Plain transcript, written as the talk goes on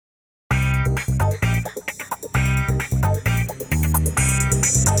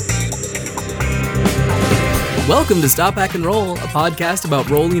Welcome to Stop, Hack, and Roll, a podcast about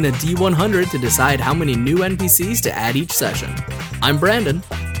rolling a D100 to decide how many new NPCs to add each session. I'm Brandon.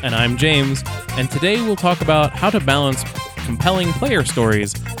 And I'm James, and today we'll talk about how to balance compelling player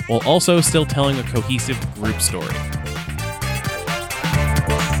stories while also still telling a cohesive group story.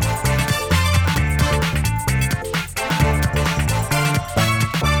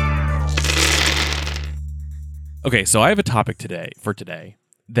 Okay, so I have a topic today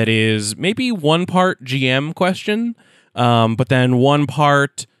that is maybe one part GM question, but then one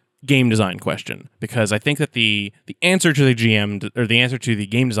part game design question, because I think that the answer to the GM or the answer to the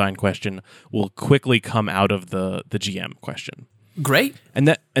game design question will quickly come out of the GM question. Great. And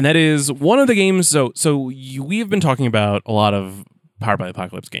that is one of the games. We have been talking about a lot of Powered by the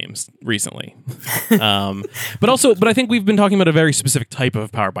Apocalypse games recently, but I think we've been talking about a very specific type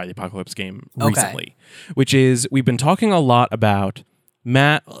of Powered by the Apocalypse game recently, which is we've been talking a lot about.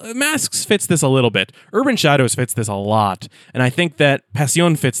 Masks fits this a little bit. Urban Shadows fits this a lot. And I think that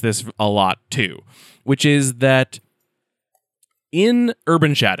Passion fits this a lot too, which is that in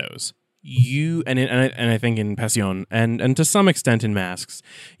Urban Shadows, you, and I think in Passion, and to some extent in Masks,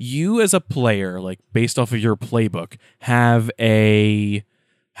 you as a player, like based off of your playbook, have a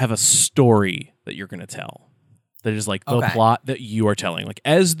story that you're going to tell. That is like the plot that you are telling. Like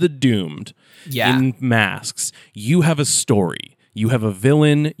as the Doomed in Masks, you have a story. You have a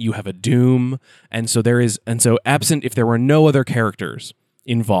villain, you have a doom, and so absent if there were no other characters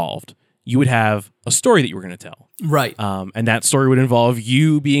involved, you would have a story that you were going to tell. Right. And that story would involve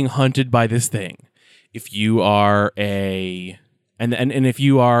you being hunted by this thing. If you are and if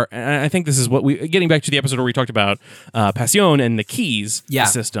you are, and I think this is what getting back to the episode where we talked about Passion and the keys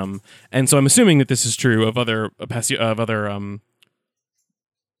system, and so I'm assuming that this is true of other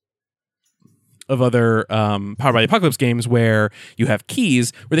Powered by the Apocalypse games where you have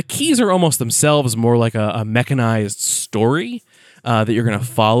keys, where the keys are almost themselves more like a mechanized story that you're going to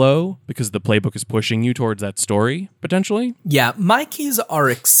follow because the playbook is pushing you towards that story, potentially. Yeah, my keys are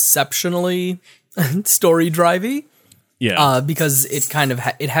exceptionally story-drivey. Yeah. Because it kind of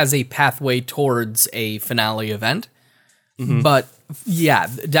it has a pathway towards a finale event. Mm-hmm. But yeah,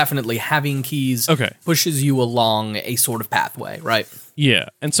 definitely having keys pushes you along a sort of pathway, right? Yeah.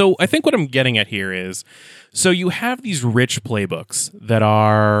 And so I think what I'm getting at here is, so you have these rich playbooks that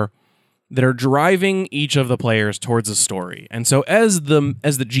are driving each of the players towards a story. And so as the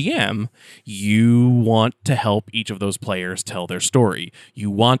GM, you want to help each of those players tell their story. You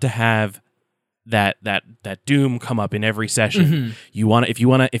want to have that doom come up in every session. Mm-hmm.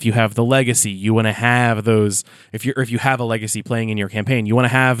 If you have the legacy, you want to have those. If you have a legacy playing in your campaign, you want to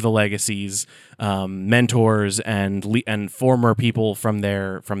have the legacies, mentors and former people from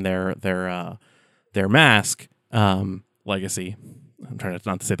their mask legacy. I'm trying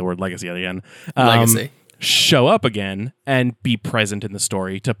not to say the word legacy at the end. Legacy. Show up again and be present in the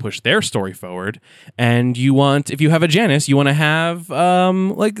story to push their story forward. And you want, if you have a Janus, you want to have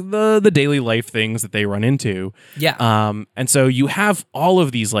like the daily life things that they run into. Yeah. And so you have all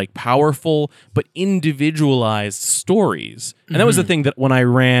of these like powerful but individualized stories. And that was the thing that when I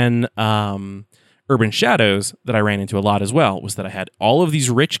ran Urban Shadows that I ran into a lot as well, was that I had all of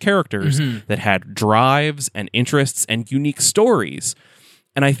these rich characters that had drives and interests and unique stories.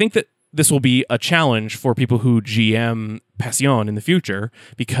 And I think that this will be a challenge for people who GM Passion in the future,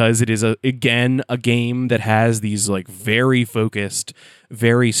 because it is again a game that has these like very focused,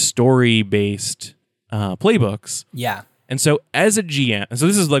 very story-based playbooks. Yeah. And so as a GM, so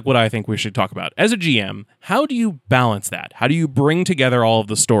this is like what I think we should talk about. As a GM, how do you balance that? How do you bring together all of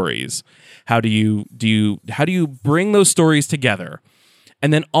the stories? How do you bring those stories together?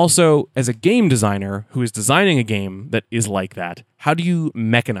 And then also, as a game designer who is designing a game that is like that, how do you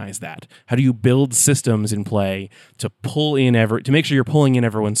mechanize that? How do you build systems in play to pull in to make sure you're pulling in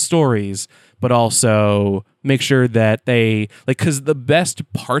everyone's stories, but also make sure that they because the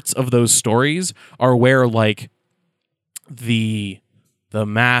best parts of those stories are where like the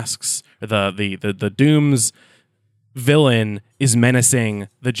masks, the Doom's villain is menacing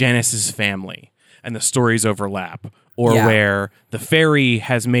the Janus's family, and the stories overlap. Or where the fairy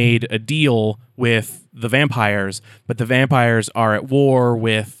has made a deal with the vampires, but the vampires are at war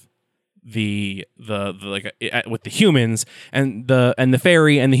with with the humans, and the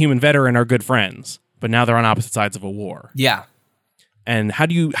fairy and the human veteran are good friends, but now they're on opposite sides of a war. Yeah. And how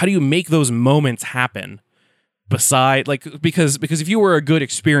do you make those moments happen? Because if you were a good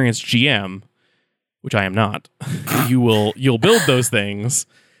experienced GM, which I am not, you'll build those things.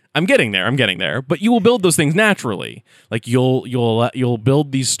 I'm getting there, but you will build those things naturally. Like you'll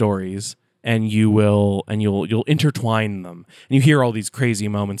build these stories, and you'll intertwine them. And you hear all these crazy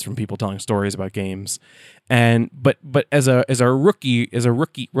moments from people telling stories about games. but as a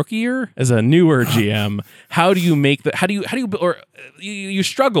newer GM, how do you make that? How do you or you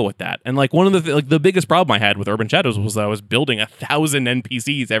struggle with that? And like one of the biggest problem I had with Urban Shadows was that I was building 1,000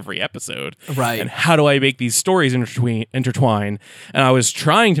 NPCs every episode. Right. And how do I make these stories intertwine? And I was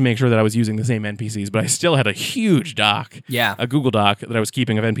trying to make sure that I was using the same NPCs, but I still had a huge doc, a Google Doc that I was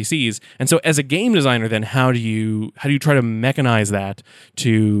keeping of NPCs. And so as a game designer, then how do you try to mechanize that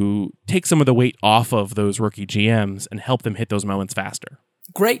to take some of the weight off of those rookie GMs and help them hit those moments faster?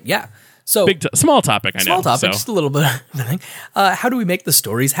 Great, yeah. So small topic, I know. Small topic, just a little bit of the thing. How do we make the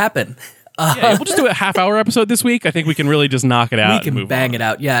stories happen? We'll just do a half-hour episode this week. I think we can really just knock it out. We can bang it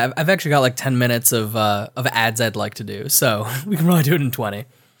out. Yeah, I've actually got like 10 minutes of ads I'd like to do, so we can probably do it in 20.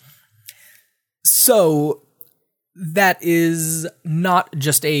 So that is not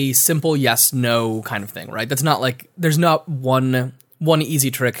just a simple yes/no kind of thing, right? That's not like there's not one easy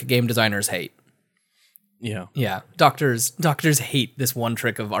trick game designers hate. Yeah. Doctors hate this one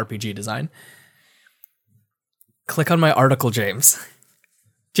trick of RPG design. Click on my article, James.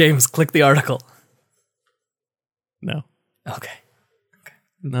 James, click the article. No. Okay.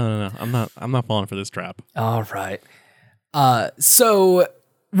 No. I'm not falling for this trap. All right. So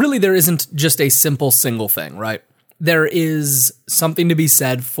really there isn't just a simple single thing, right? There is something to be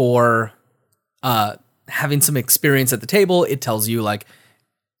said for having some experience at the table. It tells you like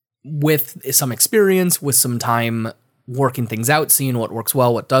with some experience, with some time working things out, seeing what works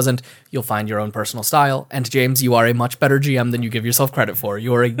well, what doesn't, you'll find your own personal style. And James, you are a much better GM than you give yourself credit for.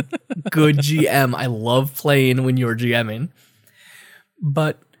 You're a good GM. I love playing when you're GMing.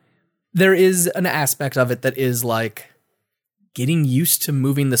 But there is an aspect of it that is like getting used to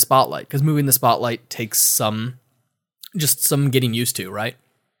moving the spotlight, because moving the spotlight takes some getting used to, right?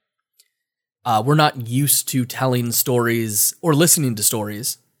 We're not used to telling stories or listening to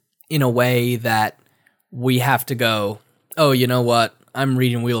stories in a way that we have to go, oh, you know what? I'm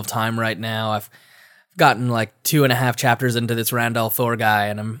reading Wheel of Time right now. I've gotten like 2.5 chapters into this Randall Thor guy,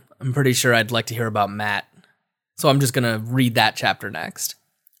 and I'm pretty sure I'd like to hear about Matt. So I'm just going to read that chapter next,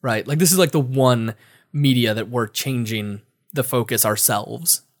 right? Like this is like the one media that we're changing the focus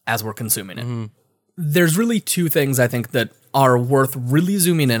ourselves as we're consuming it. Mm-hmm. There's really two things I think that are worth really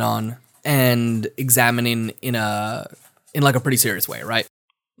zooming in on and examining in like a pretty serious way, right?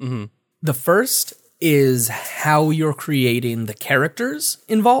 Mm-hmm. The first is how you're creating the characters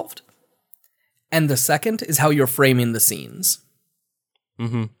involved, and the second is how you're framing the scenes.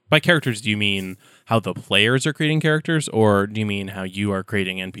 Mm-hmm. By characters, do you mean how the players are creating characters, or do you mean how you are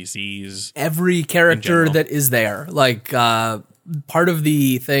creating NPCs? Every character that is there. Like, part of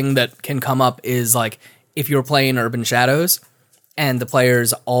the thing that can come up is like if you're playing Urban Shadows and the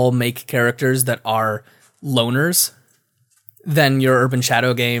players all make characters that are loners, then your Urban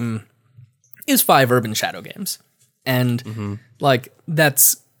Shadow game is 5 Urban Shadow games. And like that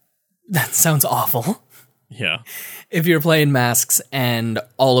sounds awful. Yeah. If you're playing Masks and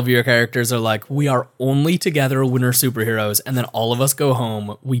all of your characters are like, we are only together when we're superheroes, and then all of us go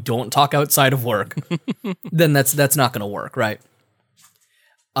home, we don't talk outside of work, then that's not going to work, right?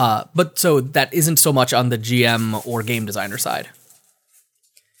 But so that isn't so much on the GM or game designer side.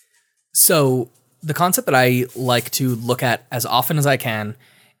 So the concept that I like to look at as often as I can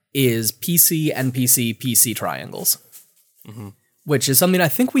is PC, NPC, PC triangles. Mm-hmm. Which is something I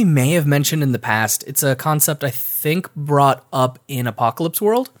think we may have mentioned in the past. It's a concept I think brought up in Apocalypse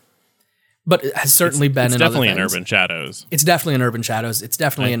World, but it has certainly been in other things. It's definitely in Urban Shadows. It's definitely in Urban Shadows. It's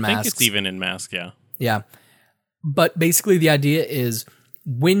definitely in Masks. I think it's even in Mask, yeah. Yeah. But basically the idea is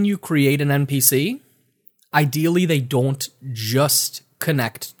when you create an NPC, ideally they don't just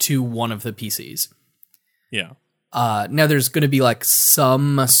connect to one of the PCs. Yeah. Now there's going to be like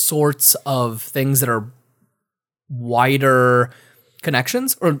some sorts of things that are wider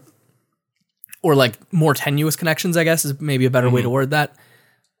connections or like more tenuous connections, I guess is maybe a better way to word that.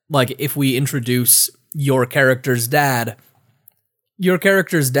 Like if we introduce your character's dad in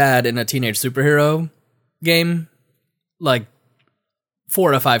a teenage superhero game, like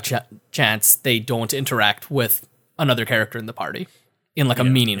 4 out of 5 chance they don't interact with another character in the party in like a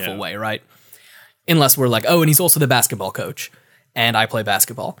meaningful way, right? Unless we're like, oh, and he's also the basketball coach and I play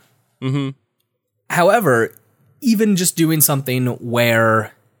basketball. Mm-hmm. However, even just doing something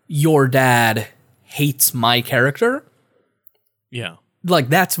where your dad hates my character, like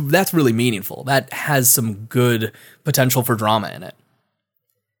that's really meaningful. That has some good potential for drama in it.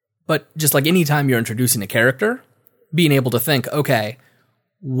 But just like anytime you're introducing a character, being able to think, okay,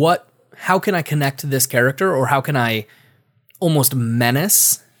 how can I connect this character, or how can I almost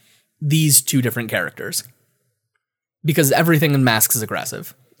menace these two different characters? Because everything in Masks is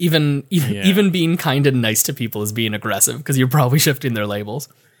aggressive. Even being kind and nice to people is being aggressive because you're probably shifting their labels.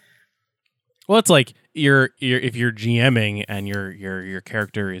 Well, it's like if you're GMing and your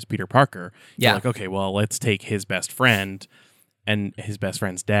character is Peter Parker, you're like, okay, well, let's take his best friend and his best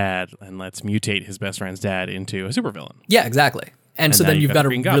friend's dad, and let's mutate his best friend's dad into a supervillain. Yeah, exactly. And so then you've got a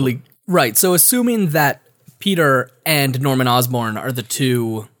really right. So assuming that Peter and Norman Osborn are the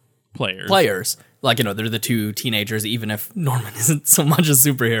two players, like, you know, they're the two teenagers, even if Norman isn't so much a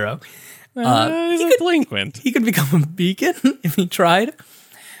superhero. He's a delinquent. He could become a beacon if he tried.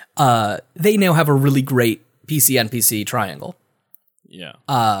 They now have a really great PC NPC triangle. Yeah.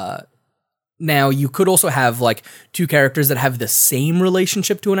 Now you could also have like two characters that have the same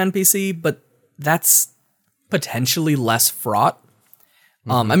relationship to an NPC, but that's potentially less fraught.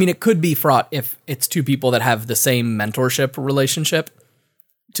 I mean, it could be fraught if it's two people that have the same mentorship relationship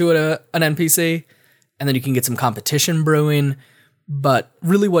to an NPC, and then you can get some competition brewing. But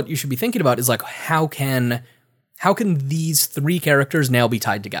really what you should be thinking about is like, how can these three characters now be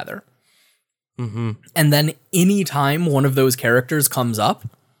tied together? And then anytime one of those characters comes up,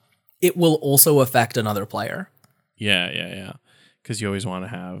 it will also affect another player. Yeah. Because you always want to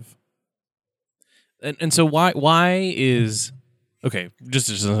have... And so why is... Okay, just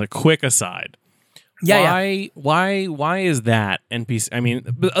as a quick aside. Why is that NPC? I mean,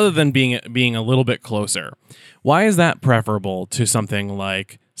 other than being a little bit closer, why is that preferable to something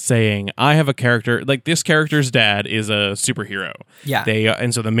like saying, I have a character, like this character's dad is a superhero. Yeah.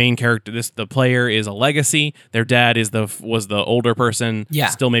 And so the main character, the player is a legacy. Their dad was the older person. Yeah.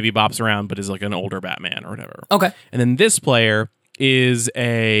 Still maybe bops around, but is like an older Batman or whatever. Okay. And then this player is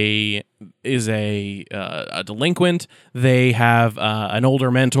a delinquent. They have an older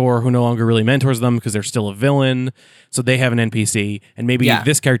mentor who no longer really mentors them because they're still a villain. So they have an NPC, and maybe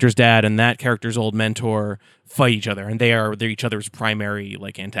this character's dad and that character's old mentor fight each other, and they're each other's primary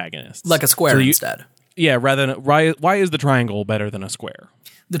like antagonists, like a square instead. Yeah, rather than why is the triangle better than a square?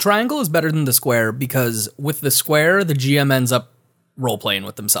 The triangle is better than the square because with the square, the GM ends up role playing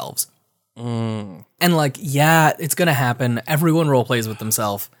with themselves. And like, yeah, it's gonna happen. Everyone role plays with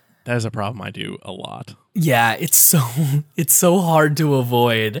themselves. That is a problem I do a lot. Yeah, it's so hard to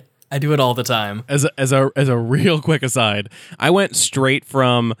avoid. I do it all the time. As a real quick aside, I went straight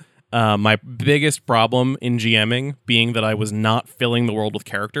from my biggest problem in GMing being that I was not filling the world with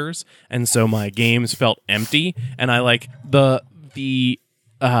characters, and so my games felt empty. And I like the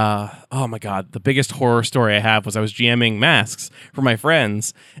oh my god, the biggest horror story I have was I was GMing Masks for my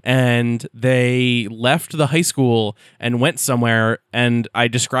friends, and they left the high school and went somewhere, and I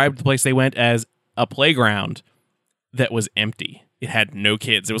described the place they went as a playground that was empty. It had no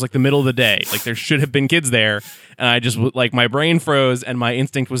kids. It was like the middle of the day. Like there should have been kids there, and I just like my brain froze, and my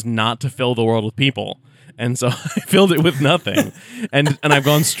instinct was not to fill the world with people. And so I filled it with nothing. and I've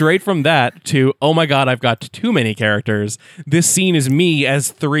gone straight from that to, oh my god, I've got too many characters. This scene is me as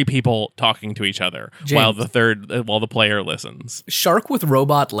three people talking to each other while the player listens. Shark with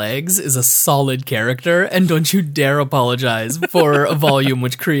robot legs is a solid character, and don't you dare apologize for a volume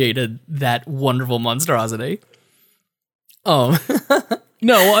which created that wonderful monstrosity. Oh.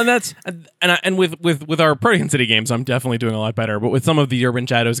 No, and that's and with our Protean City games, I'm definitely doing a lot better. But with some of the Urban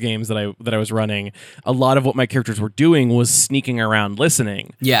Shadows games that I was running, a lot of what my characters were doing was sneaking around,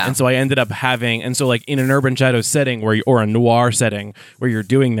 listening. Yeah, and so I ended up having, and so like in an Urban Shadows setting or a noir setting where you're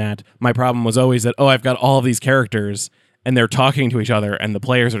doing that, my problem was always that I've got all of these characters and they're talking to each other, and the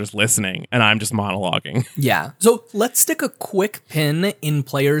players are just listening, and I'm just monologuing. Yeah. So let's stick a quick pin in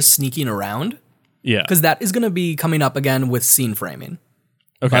players sneaking around. Yeah, because that is going to be coming up again with scene framing.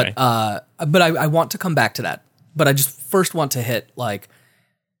 Okay. But I want to come back to that. But I just first want to hit, like,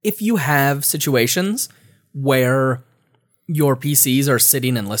 if you have situations where your PCs are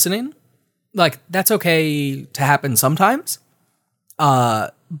sitting and listening, like, that's okay to happen sometimes.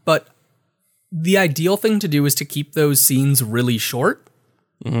 But the ideal thing to do is to keep those scenes really short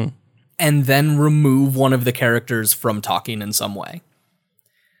and then remove one of the characters from talking in some way.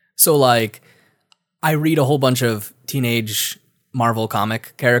 So, like, I read a whole bunch of teenage Marvel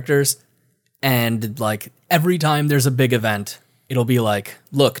comic characters, and like every time there's a big event, it'll be like,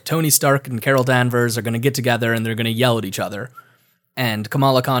 look, Tony Stark and Carol Danvers are going to get together and they're going to yell at each other, and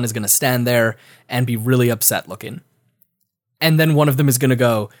Kamala Khan is going to stand there and be really upset looking, and then one of them is going to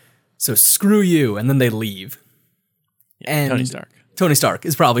go, so screw you, and then they leave. Yeah, and Tony Stark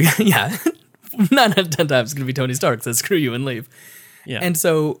is probably 9 out of 10 times going to be Tony Stark says screw you and leave. Yeah. And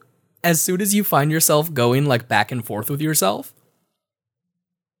so as soon as you find yourself going like back and forth with yourself,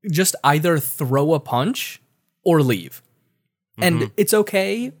 just either throw a punch or leave. And it's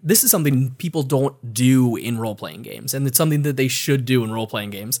okay. This is something people don't do in role-playing games, and it's something that they should do in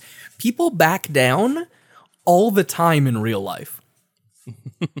role-playing games. People back down all the time in real life.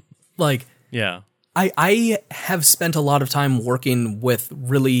 Like, Yeah. I have spent a lot of time working with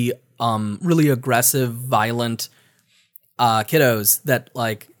really aggressive, violent kiddos that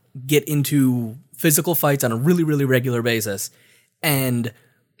like get into physical fights on a really, really regular basis. And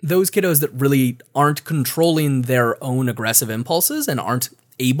those kiddos that really aren't controlling their own aggressive impulses and aren't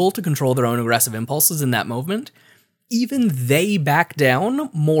able to control their own aggressive impulses in that moment, even they back down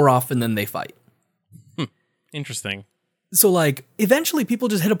more often than they fight. Interesting. So like eventually people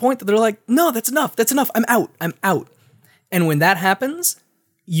just hit a point that they're like, no, that's enough. I'm out. And when that happens,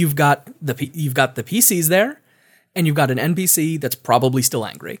 you've got the PCs there, and you've got an NPC that's probably still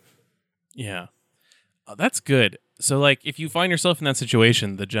angry. Yeah. Oh, that's good. So, like, if you find yourself in that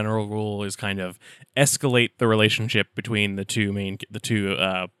situation, the general rule is kind of escalate the relationship between the two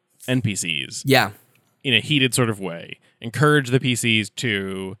NPCs. Yeah. In a heated sort of way. Encourage the PCs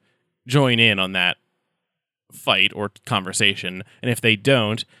to join in on that fight or conversation, and if they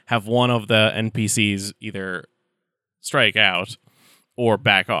don't, have one of the NPCs either strike out or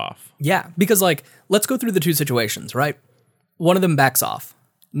back off. Yeah, because, like, let's go through the two situations, right? One of them backs off.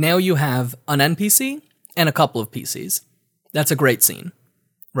 Now you have an NPC and a couple of PCs. That's a great scene,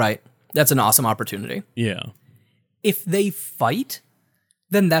 right? That's an awesome opportunity. Yeah. If they fight,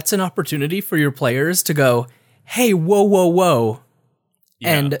 then that's an opportunity for your players to go, hey, whoa,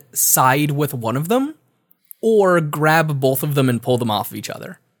 and side with one of them, or grab both of them and pull them off of each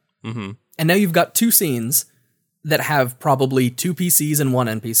other. Mm-hmm. And now you've got two scenes that have probably two PCs and one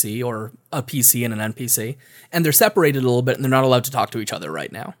NPC, or a PC and an NPC, and they're separated a little bit and they're not allowed to talk to each other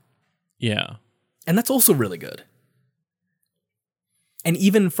right now. Yeah. And that's also really good. And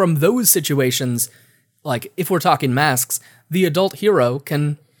even from those situations, like if we're talking masks, the adult hero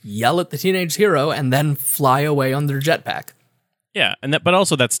can yell at the teenage hero and then fly away on their jetpack. Yeah, and that, but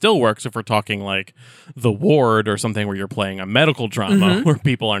also that still works if we're talking like The Ward or something where you're playing a medical drama where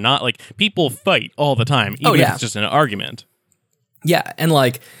people are not like people fight all the time, even if it's just an argument. Yeah, and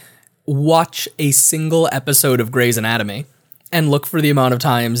like watch a single episode of Grey's Anatomy and look for the amount of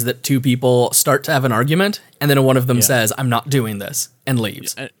times that two people start to have an argument and then one of them says, "I'm not doing this," and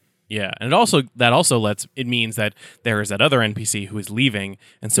leaves. Yeah, and it means that there is that other NPC who is leaving,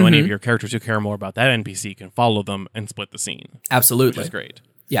 and so any of your characters who care more about that NPC can follow them and split the scene. Absolutely. Which is great.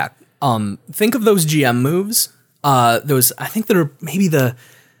 Yeah. Think of those GM moves. Those, I think they're maybe the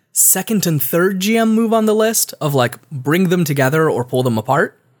second and third GM move on the list of like bring them together or pull them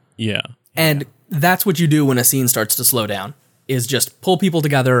apart. Yeah. And that's what you do when a scene starts to slow down, is just pull people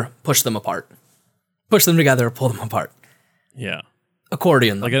together, push them apart. Push them together, pull them apart. Yeah.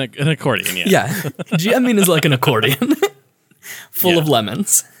 Accordion them. Like an accordion, yeah. Yeah. GMing is like an accordion full of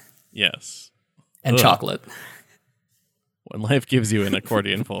lemons. Yes. And chocolate. When life gives you an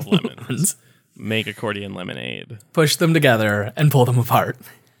accordion full of lemons, make accordion lemonade. Push them together and pull them apart.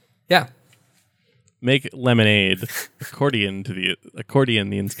 Yeah. Make lemonade, accordion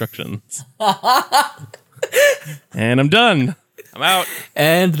the instructions. And I'm done. I'm out.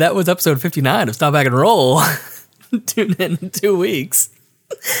 And that was episode 59 of Stop Back and Roll. Tune in 2 weeks.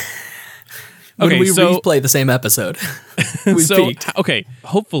 When we replay the same episode. Okay,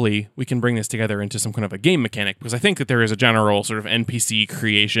 hopefully we can bring this together into some kind of a game mechanic, because I think that there is a general sort of NPC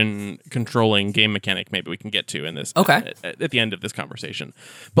creation controlling game mechanic maybe we can get to in this at the end of this conversation.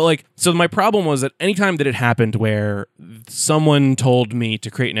 But like, so my problem was that anytime that it happened where someone told me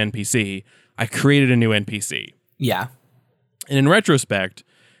to create an NPC, I created a new NPC. Yeah. And in retrospect,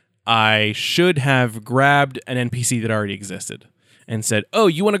 I should have grabbed an NPC that already existed and said, "Oh,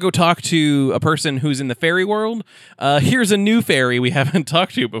 you want to go talk to a person who's in the fairy world? Here's a new fairy we haven't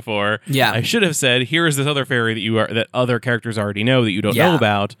talked to before." Yeah. I should have said, "Here is this other fairy that other characters already know that you don't know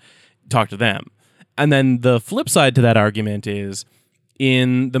about. Talk to them." And then the flip side to that argument is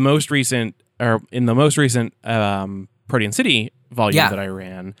in the most recent Protean City volume that I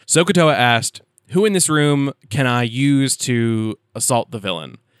ran, Sokotoa asked, "Who in this room can I use to assault the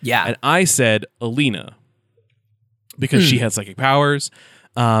villain?" Yeah. And I said Alina, because she had psychic powers.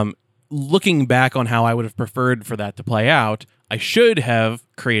 Looking back on how I would have preferred for that to play out, I should have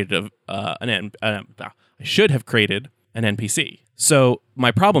created an NPC. So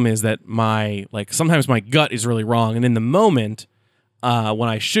my problem is that sometimes my gut is really wrong, and in the moment, when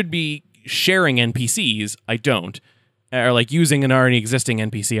I should be sharing NPCs, I don't. Or like using an already existing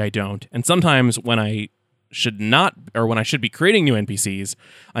NPC, I don't. And sometimes when I should not, or when I should be creating new NPCs,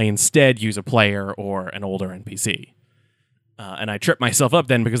 I instead use a player or an older NPC. And I tripped myself up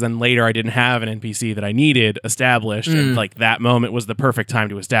then because then later I didn't have an NPC that I needed established, and like that moment was the perfect time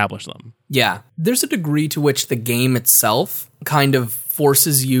to establish them. Yeah. There's a degree to which the game itself kind of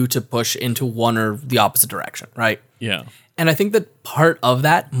forces you to push into one or the opposite direction, right? Yeah. And I think that part of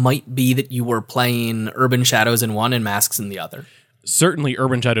that might be that you were playing Urban Shadows in one and Masks in the other. Certainly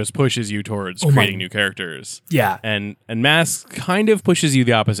Urban Shadows pushes you towards creating new characters. Yeah. And Masks kind of pushes you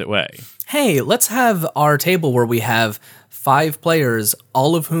the opposite way. Hey, let's have our table where we have 5 players,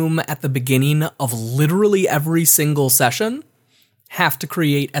 all of whom at the beginning of literally every single session have to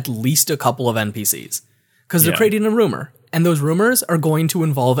create at least a couple of NPCs. Because they're creating a rumor, and those rumors are going to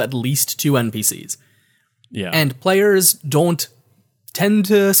involve at least 2 NPCs. Yeah. And players don't tend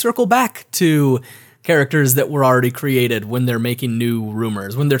to circle back to characters that were already created when they're making new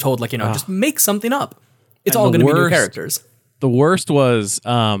rumors, when they're told, like, just make something up. It's all going to be new characters. The worst was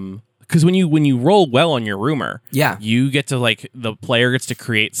because when you roll well on your rumor, you get to, like, the player gets to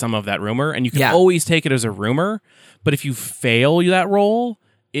create some of that rumor, and you can always take it as a rumor. But if you fail that roll,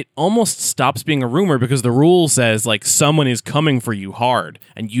 it almost stops being a rumor because the rule says, like, someone is coming for you hard,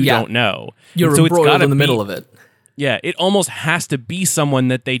 and you don't know. You're so embroiled in the middle of it. Yeah, it almost has to be someone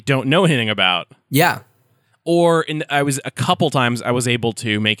that they don't know anything about. Yeah. Or a couple times I was able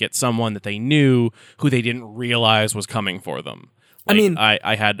to make it someone that they knew who they didn't realize was coming for them. Like,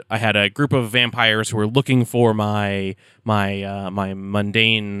 I had a group of vampires who were looking for my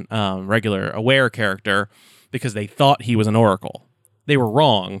mundane regular aware character because they thought he was an oracle. They were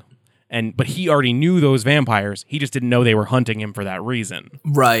wrong, but he already knew those vampires. He just didn't know they were hunting him for that reason.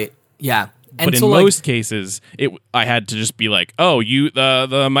 Right. Yeah. But in most cases, I had to just be like, "Oh, you,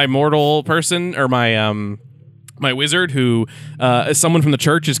 my mortal person or my wizard who someone from the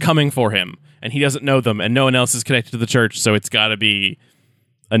church is coming for him, and he doesn't know them, and no one else is connected to the church, so it's got to be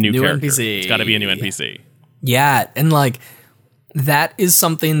a new character. NPC. It's got to be a new NPC." Yeah, and like that is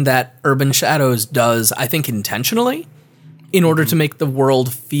something that Urban Shadows does, I think, intentionally, in order to make the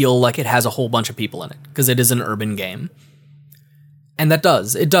world feel like it has a whole bunch of people in it, because it is an urban game. And it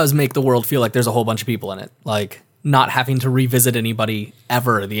does make the world feel like there's a whole bunch of people in it, like not having to revisit anybody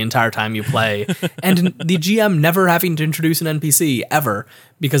ever the entire time you play, and the GM never having to introduce an NPC ever,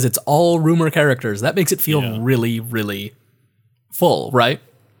 because it's all rumor characters. That makes it feel really, really full, right?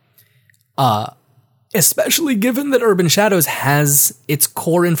 Especially given that Urban Shadows has its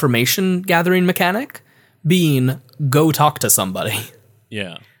core information gathering mechanic being go talk to somebody.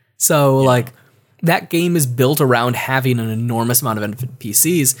 Yeah. So, like, that game is built around having an enormous amount of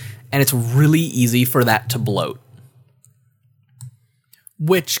NPCs, and it's really easy for that to bloat.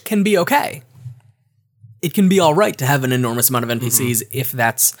 Which can be okay. It can be all right to have an enormous amount of NPCs if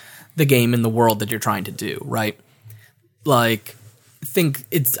that's the game in the world that you're trying to do, right? Like, I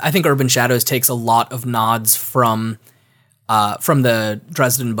think Urban Shadows takes a lot of nods from the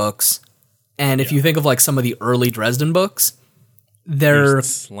Dresden books. And if you think of, like, some of the early Dresden books, they're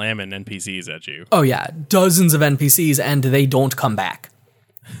just slamming NPCs at you. Oh yeah, dozens of NPCs, and they don't come back.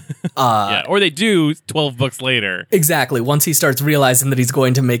 Or they do 12 books later. Exactly. Once he starts realizing that he's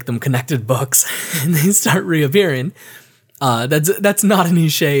going to make them connected books, and they start reappearing. That's not any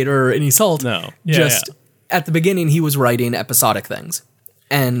shade or any salt. No. At the beginning, he was writing episodic things,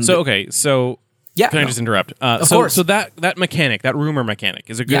 and can I just interrupt? Of course. So that mechanic, that rumor mechanic,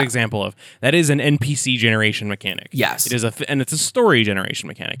 is a good example of that is an NPC generation mechanic. Yes, it is and it's a story generation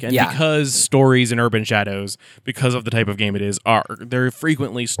mechanic. And because stories in Urban Shadows, because of the type of game it is, there are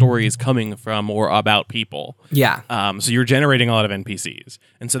frequently stories coming from or about people. Yeah. So you're generating a lot of NPCs,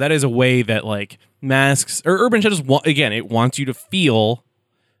 and so that is a way that, like, Masks or Urban Shadows it wants you to feel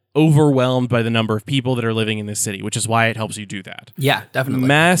overwhelmed by the number of people that are living in this city, which is why it helps you do that. Yeah, definitely.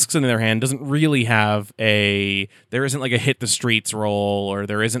 Masks, on the other hand, doesn't really have there isn't like a hit the streets roll, or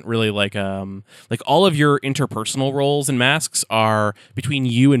there isn't really like all of your interpersonal roles in Masks are between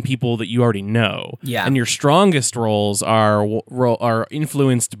you and people that you already know. Yeah. And your strongest roles are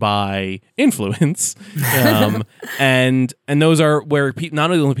influenced by influence. And those are where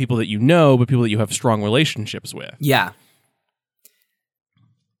not only people that you know, but people that you have strong relationships with. Yeah.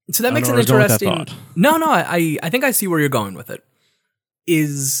 So that makes it interesting. No, I think I see where you're going with it.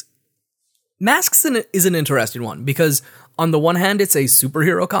 Masks is an interesting one, because on the one hand, it's a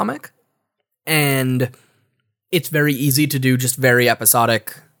superhero comic, and it's very easy to do just very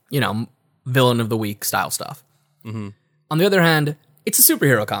episodic, villain of the week style stuff. Mm-hmm. On the other hand, it's a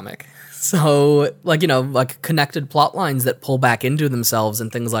superhero comic. So, like connected plot lines that pull back into themselves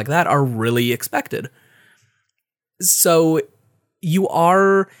and things like that are really expected. So you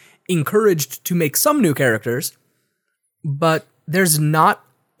are encouraged to make some new characters, but there's not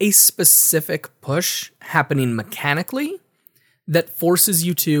a specific push happening mechanically that forces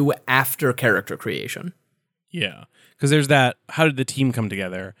you to after character creation. Yeah. Because there's that, how did the team come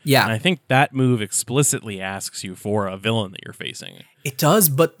together? Yeah. And I think that move explicitly asks you for a villain that you're facing. It does,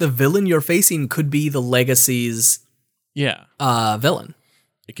 but the villain you're facing could be the Legacy's Yeah. villain.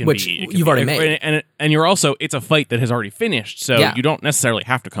 It can Which be. you've already made. And you're also, it's a fight that has already finished, so Yeah. you don't necessarily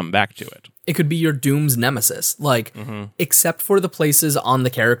have to come back to it. It could be your Doom's nemesis. Like, except for the places on the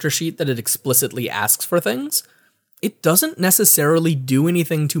character sheet that it explicitly asks for things, it doesn't necessarily do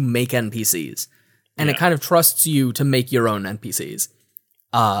anything to make NPCs. And it kind of trusts you to make your own NPCs.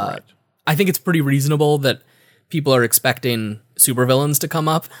 Right. I think it's pretty reasonable that people are expecting supervillains to come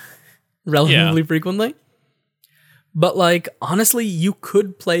up relatively frequently. But, like, honestly, you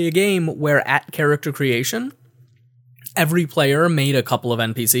could play a game where at character creation, every player made a couple of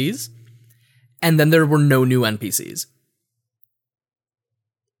NPCs, and then there were no new NPCs.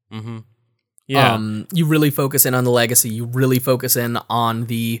 Mm-hmm. Yeah. You really focus in on the legacy. You really focus in on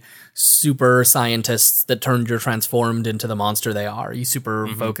the super scientists that turned your transformed into the monster they are. You super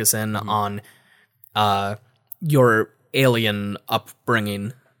focus in on your alien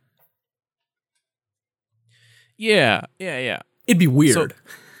upbringing. Yeah. It'd be weird.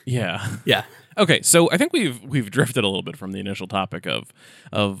 Yeah. Yeah. Okay, so I think we've drifted a little bit from the initial topic of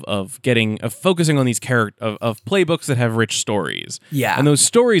focusing on these of playbooks that have rich stories. Yeah. And those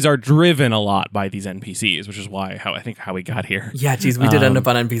stories are driven a lot by these NPCs, which is how we got here. Yeah, geez, we did end up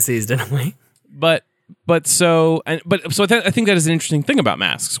on NPCs, didn't we? I think that is an interesting thing about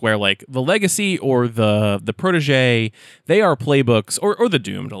Masks, where like the Legacy or the Protege, they are playbooks, or the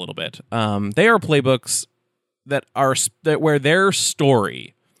Doomed a little bit. They are playbooks where their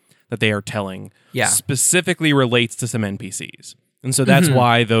story that they are telling specifically relates to some NPCs. And so that's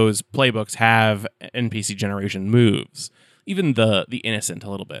why those playbooks have NPC generation moves. Even the Innocent a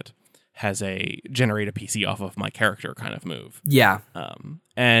little bit has a generate a PC off of my character kind of move. Yeah.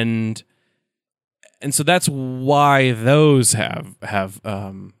 And so that's why those have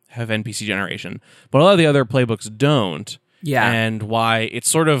NPC generation. But a lot of the other playbooks don't. Yeah. And why it's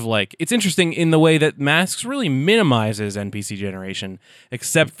sort of like, it's interesting in the way that Masks really minimizes NPC generation,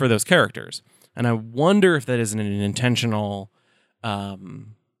 except for those characters. And I wonder if that is an intentional kind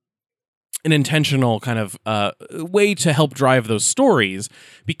of way to help drive those stories,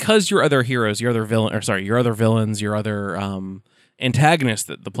 because your other heroes, your other villains, your other antagonists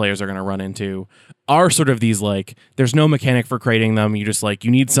that the players are going to run into are sort of these, like, there's no mechanic for creating them. You just, like, you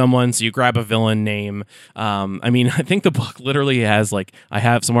need someone, so you grab a villain name. I think the book literally has, like, I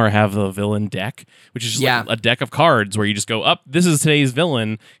have the villain deck, which is just like a deck of cards where you just go, this is today's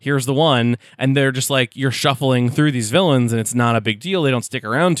villain, here's the one, and they're just like, you're shuffling through these villains, and it's not a big deal. They don't stick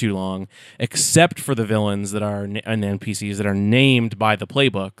around too long, except for the villains that are and NPCs that are named by the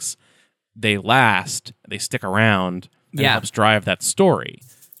playbooks. They last, they stick around, and it helps drive that story.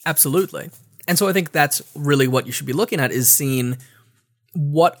 Absolutely. And so I think that's really what you should be looking at, is seeing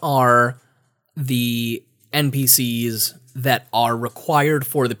what are the NPCs that are required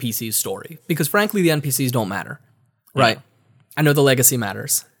for the PC's story. Because frankly, the NPCs don't matter, right? I know the legacy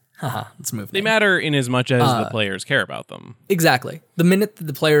matters. Haha, let's move. They matter in as much as the players care about them. Exactly. The minute that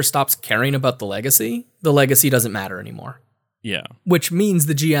the player stops caring about the legacy doesn't matter anymore. Yeah. Which means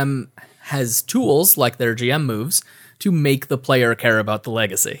the GM has tools, like their GM moves, to make the player care about the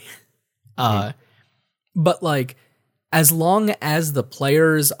legacy. But like, as long as the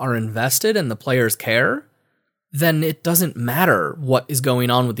players are invested and the players care, then it doesn't matter what is going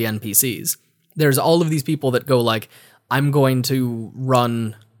on with the NPCs. There's all of these people that go like, I'm going to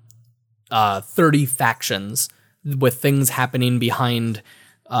run 30 factions with things happening behind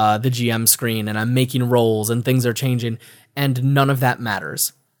the GM screen, and I'm making rolls and things are changing, and none of that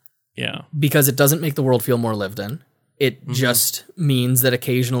matters. Yeah. Because it doesn't make the world feel more lived in. It just means that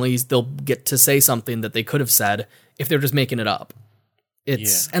occasionally they'll get to say something that they could have said if they're just making it up.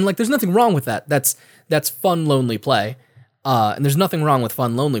 And like, there's nothing wrong with that. That's fun, lonely play. And there's nothing wrong with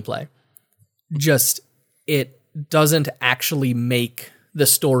fun, lonely play. Just, it doesn't actually make the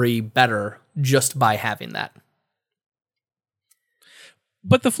story better just by having that.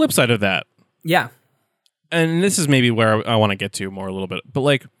 But the flip side of that. Yeah. And this is maybe where I want to get to more a little bit. But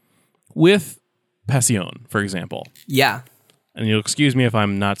like, with Passion, for example. Yeah. And you'll excuse me if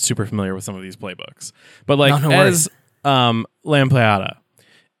I'm not super familiar with some of these playbooks. But like, as Lampliata,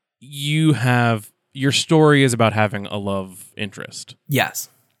 you have, your story is about having a love interest. Yes.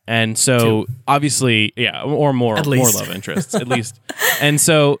 And so obviously, or more love interests at least. And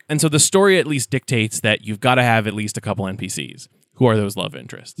so the story at least dictates that you've got to have at least a couple NPCs. Who are those love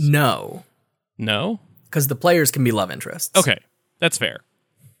interests? No? Because the players can be love interests. Okay, that's fair.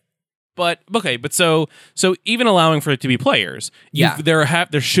 so even allowing for it to be players,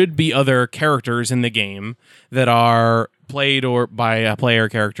 there should be other characters in the game that are played or by a player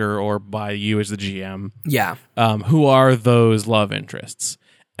character or by you as the GM. Yeah. Who are those love interests?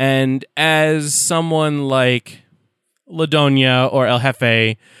 And as someone like Ladonia or El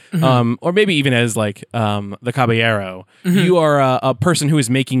Jefe, or maybe even as like the Caballero, you are a person who is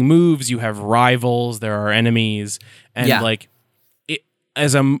making moves. You have rivals. There are enemies, and like it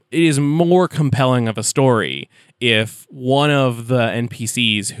is more compelling of a story if one of the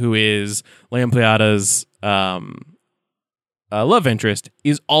NPCs who is La Empleada's love interest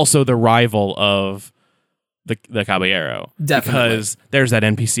is also the rival of the Caballero. Definitely. Because there's that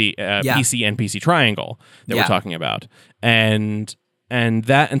NPC PC triangle that we're talking about. And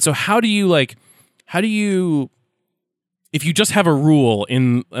so how do you if you just have a rule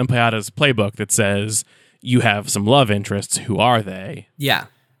in Empleada's playbook that says you have some love interests, who are they? Yeah.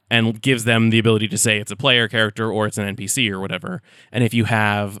 And gives them the ability to say it's a player character or it's an NPC or whatever. And if you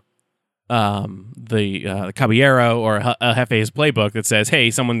have the Caballero or El Jefe's playbook that says,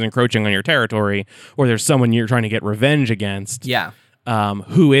 hey, someone's encroaching on your territory, or there's someone you're trying to get revenge against. Yeah.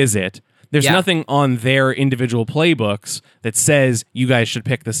 Who is it? There's nothing on their individual playbooks that says you guys should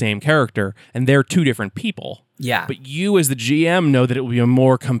pick the same character, and they're two different people. Yeah. But you as the GM know that it will be a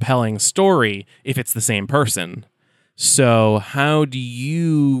more compelling story if it's the same person. So how do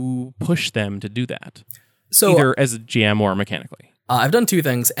you push them to do that? So either as a GM or mechanically? I've done two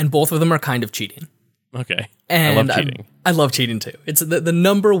things, and both of them are kind of cheating. Okay. And I love cheating. I love cheating too. It's the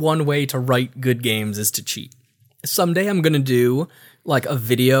number one way to write good games is to cheat. Someday I'm going to do like a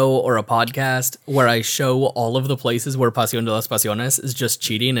video or a podcast where I show all of the places where Pasión de las Pasiones is just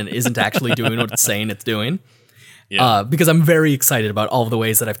cheating and isn't actually doing what it's saying it's doing. Yeah. Because I'm very excited about all of the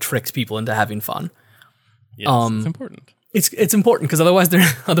ways that I've tricked people into having fun. Yes, it's important. It's important because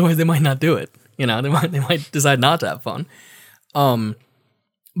otherwise they might not do it. You know, they might decide not to have fun.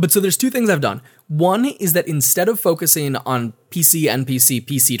 But so there's two things I've done. One is that instead of focusing on PC, NPC,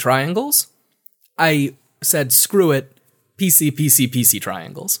 PC triangles, I said, screw it, PC, PC, PC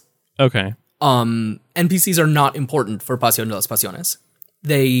triangles. Okay. NPCs are not important for Pasión de las Pasiones.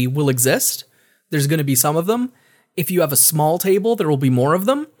 They will exist. There's going to be some of them. If you have a small table, there will be more of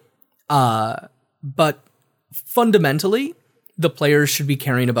them. But fundamentally, the players should be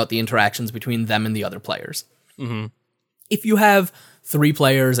caring about the interactions between them and the other players. Mm-hmm. If you have 3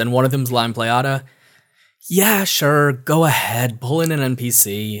 players and one of them's La Empleada, yeah, sure, go ahead, pull in an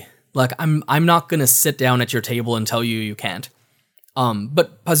NPC. Like, I'm not gonna sit down at your table and tell you can't.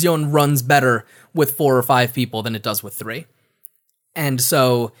 But Pasión runs better with 4 or 5 people than it does with 3. And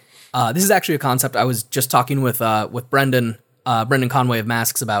so, this is actually a concept I was just talking with Brendan Conway of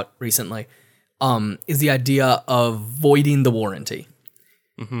Masks about recently. Is the idea of voiding the warranty.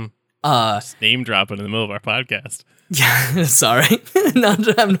 Mm-hmm. Name dropping in the middle of our podcast. Yeah, sorry.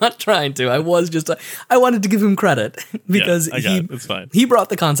 I'm not trying to. I wanted to give him credit because it's fine. He brought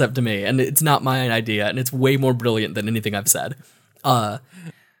the concept to me, and it's not my idea, and it's way more brilliant than anything I've said.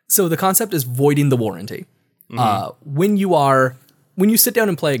 So the concept is voiding the warranty. Mm-hmm. When you sit down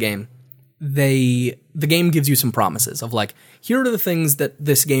and play a game, the game gives you some promises of like, here are the things that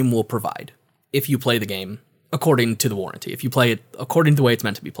this game will provide if you play the game according to the warranty, if you play it according to the way it's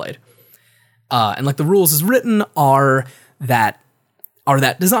meant to be played. And like the rules as written are that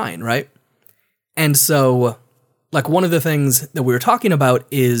design, right? And so like one of the things that we were talking about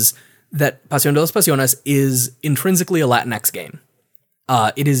is that Pasión de las Pasiones is intrinsically a Latinx game.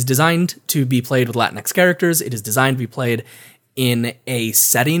 It is designed to be played with Latinx characters. It is designed to be played in a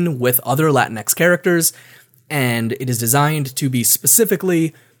setting with other Latinx characters. And it is designed to be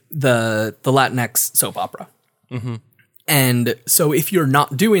specifically the Latinx soap opera. Mm-hmm. And so if you're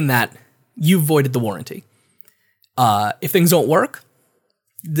not doing that, you've voided the warranty. If things don't work,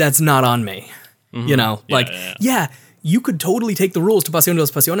 that's not on me. Mm-hmm. You know, you could totally take the rules to Pasión de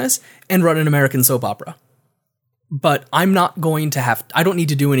las Pasiones and run an American soap opera. But I'm not going to I don't need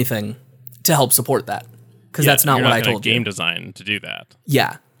to do anything to help support that. Because that's not what I told you. Game design to do that.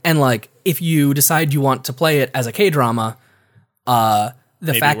 Yeah. And like, if you decide you want to play it as a K-drama,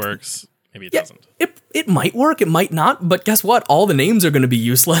 maybe it works, maybe it doesn't. It might work, it might not, but guess what? All the names are going to be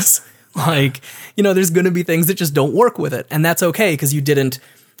useless. Like, you know, there's going to be things that just don't work with it, and that's okay because you didn't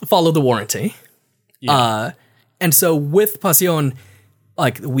follow the warranty. Yeah. And so with Pasión,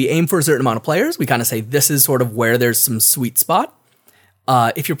 like, we aim for a certain amount of players. We kind of say this is sort of where there's some sweet spot.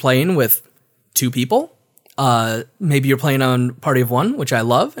 If you're playing with 2 people, maybe you're playing on Party of 1, which I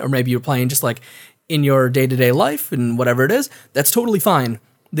love, or maybe you're playing just like in your day-to-day life and whatever it is, that's totally fine.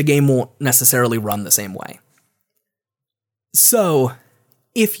 The game won't necessarily run the same way. So,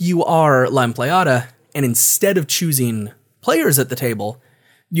 if you are La Empleada, and instead of choosing players at the table,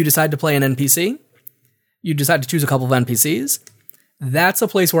 you decide to play an NPC, you decide to choose a couple of NPCs, that's a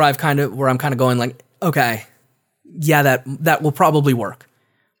place where I'm kind of going like, okay, yeah, that will probably work.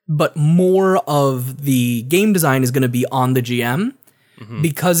 But more of the game design is going to be on the GM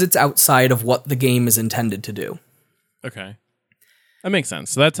because it's outside of what the game is intended to do. Okay. That makes sense.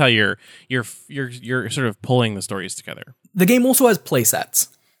 So that's how you're sort of pulling the stories together. The game also has playsets,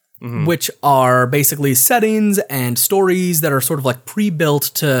 which are basically settings and stories that are sort of like pre-built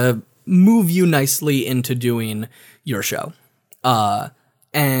to move you nicely into doing your show.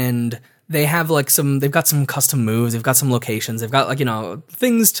 And they have they've got some custom moves, they've got some locations, they've got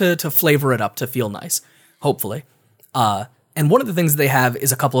things to flavor it up to feel nice, hopefully. And one of the things they have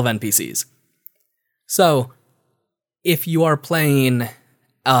is a couple of NPCs. So if you are playing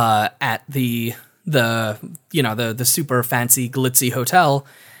at the super fancy glitzy hotel,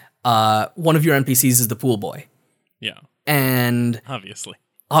 one of your NPCs is the pool boy. Yeah. And obviously.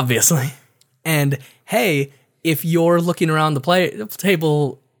 And hey, if you're looking around the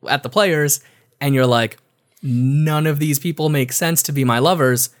table at the players and you're like, none of these people make sense to be my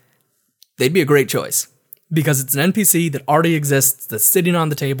lovers, they'd be a great choice because it's an NPC that already exists, that's sitting on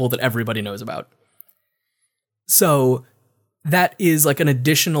the table that everybody knows about. So that is like an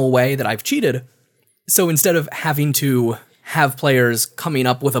additional way that I've cheated. So instead of having to have players coming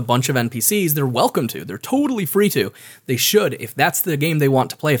up with a bunch of NPCs, they're welcome to. They're totally free to. They should. If that's the game they want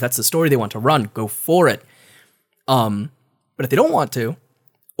to play, if that's the story they want to run, go for it. But if they don't want to,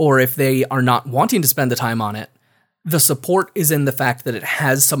 or if they are not wanting to spend the time on it, the support is in the fact that it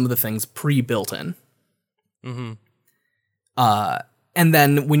has some of the things pre-built in. And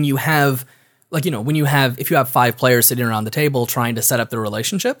then when you have, if you have 5 players sitting around the table trying to set up their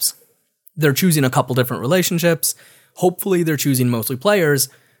relationships, they're choosing a couple different relationships. Hopefully they're choosing mostly players,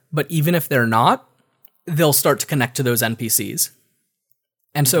 but even if they're not, they'll start to connect to those NPCs.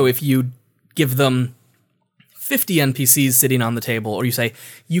 And so if you give them 50 NPCs sitting on the table, or you say,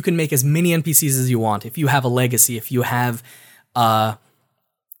 you can make as many NPCs as you want. If you have a legacy, if you have some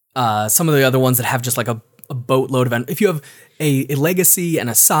of the other ones that have just like a boatload of, if you have a legacy and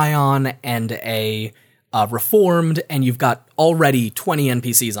a scion and a reformed, and you've got already 20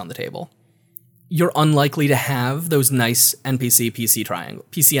 NPCs on the table, you're unlikely to have those nice PC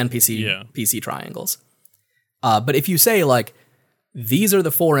triangles. But if you say like, these are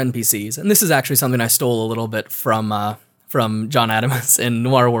the 4 NPCs, and this is actually something I stole a little bit from John Adamus in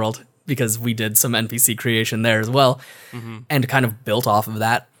Noir World, because we did some NPC creation there as well, and kind of built off of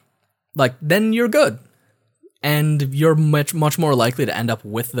that. Like, then you're good, and you're much more likely to end up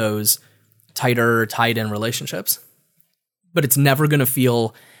with those tighter, tied-in relationships. But it's never going to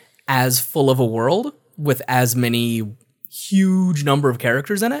feel as full of a world with as many huge number of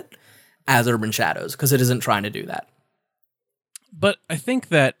characters in it as Urban Shadows, because it isn't trying to do that. But I think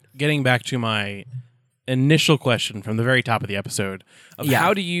that getting back to my initial question from the very top of the episode of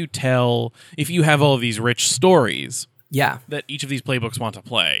how do you tell if you have all of these rich stories that each of these playbooks want to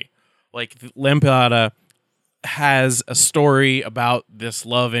play? Like La Empleada has a story about this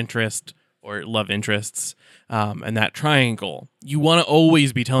love interest or love interests and that triangle. You want to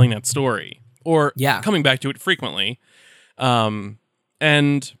always be telling that story or coming back to it frequently. And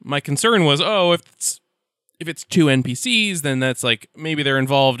my concern was, if it's 2 NPCs, then that's like maybe they're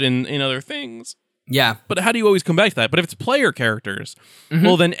involved in other things. Yeah. But how do you always come back to that? But if it's player characters,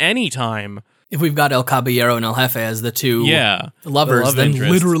 well, then anytime. If we've got El Caballero and El Jefe as the 2 lovers, then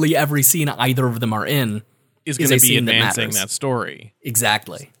literally every scene either of them are in is going to be advancing that story.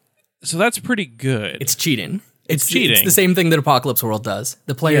 Exactly. So that's pretty good. It's cheating. It's cheating. It's the same thing that Apocalypse World does.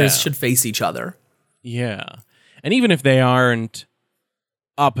 The players should face each other. Yeah. And even if they aren't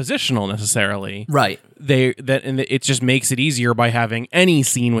oppositional necessarily, right? It just makes it easier by having any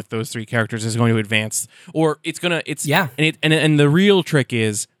scene with those 3 characters is going to advance, or and the real trick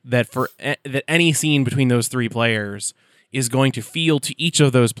is that that any scene between those 3 players is going to feel to each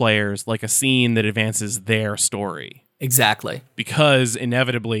of those players like a scene that advances their story. Exactly, because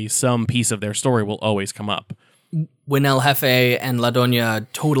inevitably some piece of their story will always come up. When El Jefe and La Doña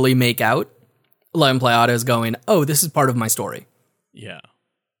totally make out, La Empleada is going, "Oh, this is part of my story." Yeah.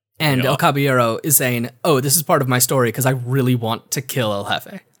 And El Caballero is saying, "Oh, this is part of my story because I really want to kill El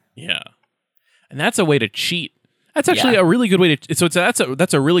Jefe." Yeah, and that's a way to cheat. That's actually a really good way to. So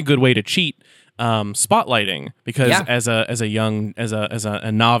that's a really good way to cheat spotlighting, because as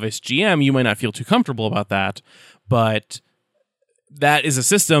a novice GM, you might not feel too comfortable about that, but that is a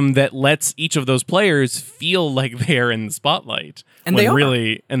system that lets each of those players feel like they're in the spotlight, and they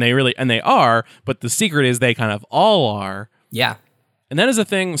are. But the secret is they kind of all are. Yeah. And that is a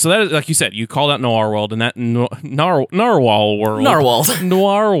thing. So that is, like you said, you called out Noir World, and that Narwhal World,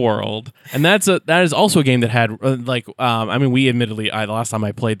 Noir World, and that is also a game that had I mean, we admittedly, the last time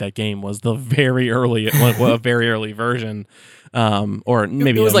I played that game was the very early, a very early version. Or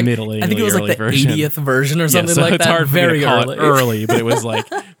maybe it was a like, middle. I think it was like the version. 80th version or something so like it's that. Hard very for me to call early. it early, but it was like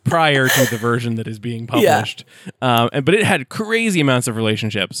prior to the version that is being published. But it had crazy amounts of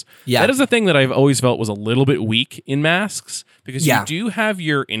relationships. Yeah. That is the thing that I've always felt was a little bit weak in Masks, because you do have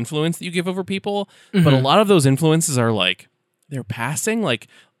your influence that you give over people, but a lot of those influences are like they're passing. Like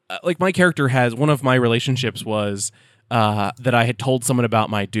my character has one of my relationships was that I had told someone about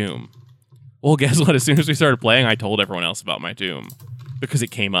my Doom. Well, guess what? As soon as we started playing, I told everyone else about my Doom because it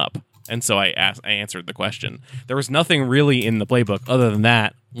came up. And so I answered the question. There was nothing really in the playbook other than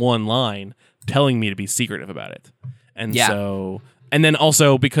that one line telling me to be secretive about it. And so, and then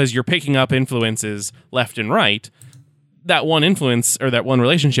also because you're picking up influences left and right, that one influence or that one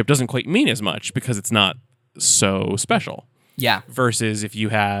relationship doesn't quite mean as much because it's not so special. Yeah. Versus if you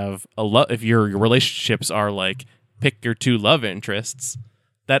have if your relationships are like pick your two love interests,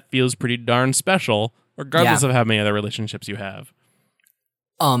 that feels pretty darn special, regardless of how many other relationships you have.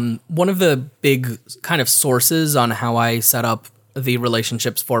 One of the big kind of sources on how I set up the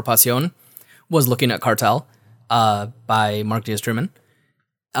relationships for Passion was looking at Cartel by Mark Diaz-Truman,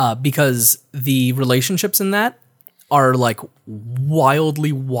 because the relationships in that are like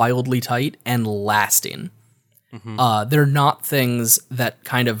wildly, wildly tight and lasting. Mm-hmm. They're not things that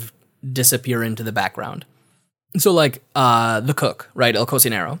kind of disappear into the background. So like the cook, right? El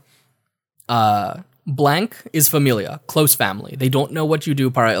Cocinero. Blank is familia, close family. They don't know what you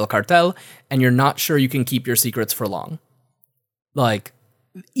do para el cartel, and you're not sure you can keep your secrets for long. Like,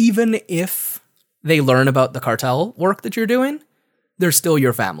 even if they learn about the cartel work that you're doing, they're still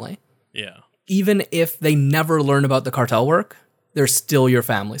your family. Yeah. Even if they never learn about the cartel work, they're still your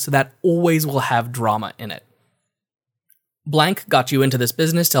family. So that always will have drama in it. Blank got you into this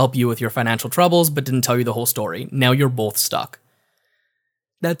business to help you with your financial troubles, but didn't tell you the whole story. Now you're both stuck.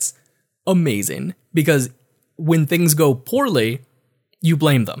 That's amazing, because when things go poorly, you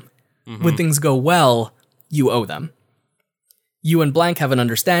blame them. Mm-hmm. When things go well, you owe them. You and Blank have an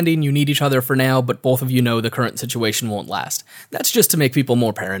understanding, you need each other for now, but both of you know the current situation won't last. That's just to make people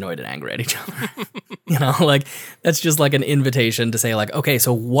more paranoid and angry at each other. Like, that's just like an invitation to say like, okay,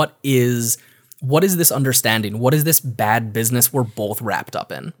 so what is this understanding? What is this bad business we're both wrapped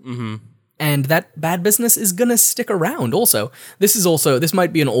up in? Mm-hmm. And that bad business is going to stick around also. This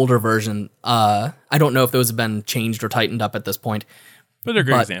might be an older version. I don't know if those have been changed or tightened up at this point. But they're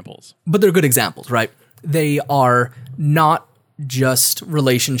good examples. But they're good examples, right? They are not just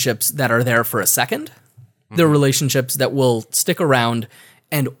relationships that are there for a second. Mm-hmm. They're relationships that will stick around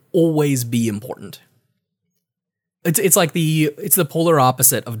and always be important. It's like it's the polar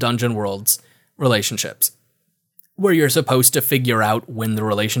opposite of Dungeon World's relationships, where you're supposed to figure out when the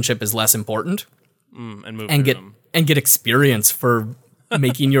relationship is less important and get experience for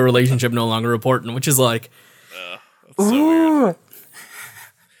making your relationship no longer important, which is like, that's so weird.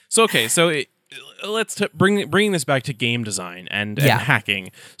 So okay, let's bring this back to game design and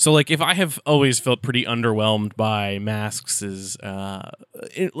hacking. So like, if I have always felt pretty underwhelmed by Masks'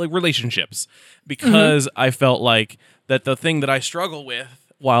 like relationships, because I felt like that the thing that I struggle with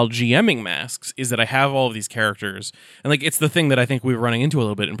while GMing Masks is that I have all of these characters, and like, it's the thing that I think we're running into a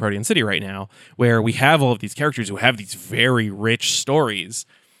little bit in Protean City right now, where we have all of these characters who have these very rich stories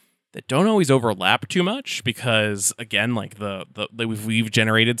that don't always overlap too much, because again, like we've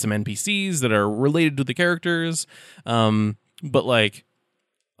generated some NPCs that are related to the characters, but like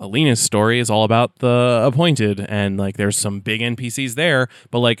Alina's story is all about the Appointed, and like there's some big NPCs there,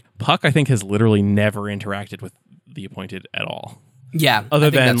 but like Puck, I think, has literally never interacted with the Appointed at all. Yeah, other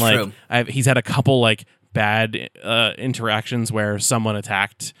than that's like true. He's had a couple like bad interactions where someone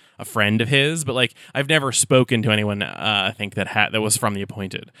attacked a friend of his, but like I've never spoken to anyone I think that was from the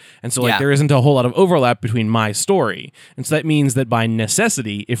Appointed, and so like there isn't a whole lot of overlap between my story, and so that means that by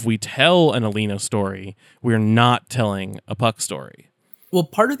necessity, if we tell an Alina story, we're not telling a Puck story. Well,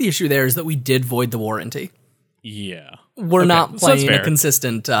 part of the issue there is that we did void the warranty. Yeah. We're not playing a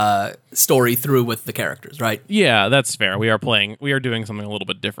consistent story through with the characters, right? Yeah, that's fair. We are doing something a little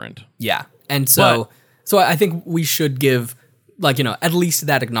bit different. Yeah. And so I think we should give, like, at least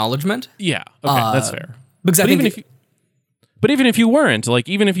that acknowledgement. Yeah. Okay, that's fair. Because even if you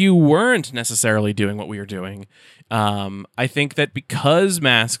weren't necessarily doing what we were doing, I think that because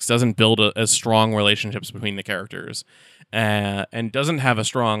Masks doesn't build as strong relationships between the characters, and doesn't have a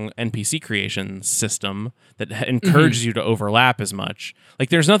strong NPC creation system that encourages you to overlap as much. Like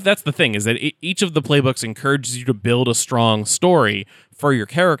there's not. That's the thing, is that each of the playbooks encourages you to build a strong story for your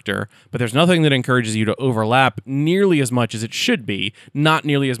character, but there's nothing that encourages you to overlap nearly as much as it should be, not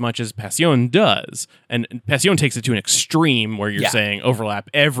nearly as much as Passion does. And Passion takes it to an extreme where you're saying overlap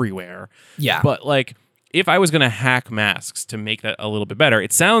everywhere. Yeah. But like, if I was going to hack Masks to make that a little bit better,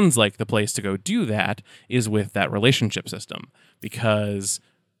 it sounds like the place to go do that is with that relationship system, because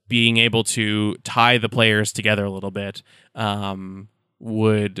being able to tie the players together a little bit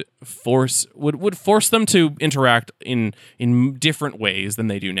would force them to interact in different ways than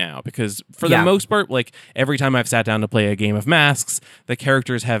they do now. Because for the most part, like every time I've sat down to play a game of Masks, the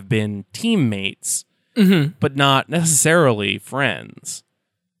characters have been teammates, but not necessarily friends.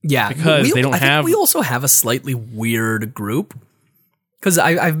 Yeah, because they don't have. We also have a slightly weird group, because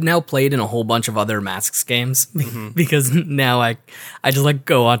I've now played in a whole bunch of other Masks games because now I just like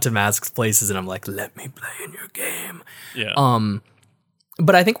go onto Masks places and I'm like, let me play in your game. Yeah.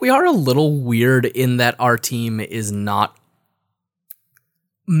 But I think we are a little weird in that our team is not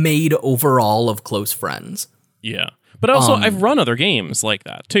made overall of close friends. Yeah. But also, I've run other games like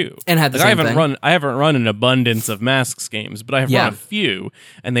that too, and had the same thing. I haven't run an abundance of Masks games, but I have run a few,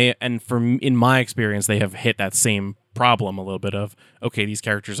 and in my experience, they have hit that same problem a little bit of, okay, these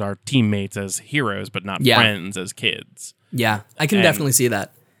characters are teammates as heroes, but not friends as kids. Yeah, I can definitely see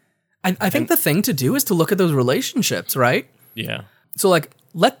that. I think the thing to do is to look at those relationships, right? Yeah. So like,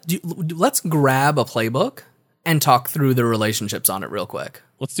 let's grab a playbook and talk through the relationships on it real quick.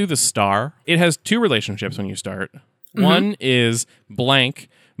 Let's do the star. It has 2 relationships when you start. One is blank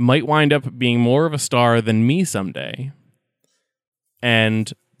might wind up being more of a star than me someday.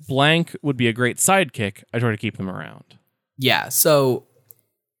 And blank would be a great sidekick. I try to keep them around. Yeah, so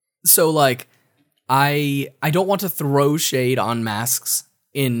like I don't want to throw shade on Masks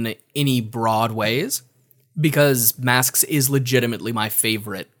in any broad ways, because Masks is legitimately my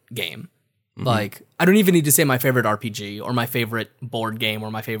favorite game. Like, I don't even need to say my favorite RPG or my favorite board game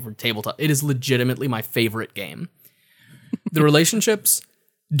or my favorite tabletop. It is legitimately my favorite game. The relationships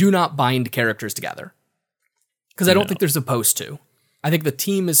do not bind characters together, because I don't think they're supposed to. I think the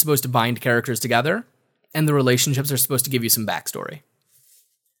team is supposed to bind characters together, and the relationships are supposed to give you some backstory.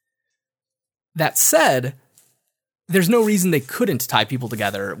 That said, there's no reason they couldn't tie people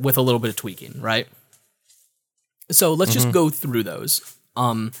together with a little bit of tweaking, right? So let's just go through those.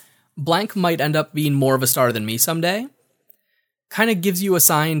 Blank might end up being more of a star than me someday. Kind of gives you a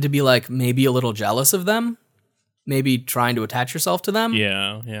sign to be like maybe a little jealous of them. Maybe trying to attach yourself to them.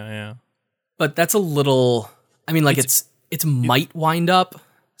 Yeah. But that's a little, I mean, like it's might wind up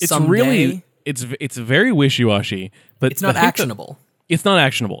someday. Really, it's very wishy-washy, but it's not actionable. It's not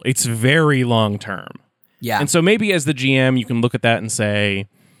actionable. It's very long term. Yeah. And so maybe as the GM, you can look at that and say,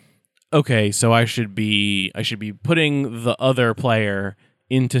 okay, so I should be putting the other player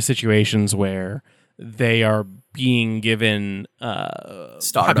into situations where they are being given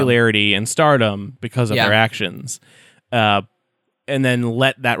popularity and stardom because of their actions, and then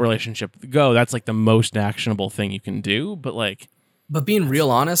let that relationship go. That's like the most actionable thing you can do. But being real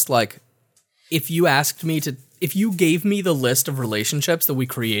honest, like if you gave me the list of relationships that we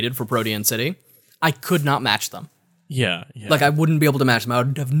created for Protean City, I could not match them. Yeah. Like I wouldn't be able to match them. I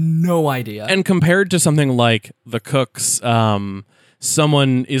would have no idea. And compared to something like the Cooks,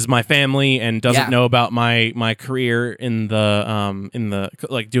 someone is my family and doesn't know about my career in the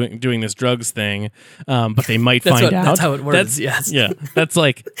like doing this drugs thing, but they might find out. That's how it works. Yes. Yeah.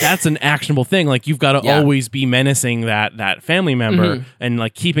 That's an actionable thing. Like you've got to always be menacing that family member and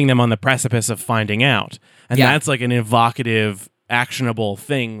like keeping them on the precipice of finding out. And that's like an evocative, actionable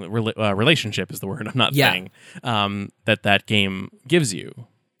thing. Relationship is the word. I'm not saying that game gives you.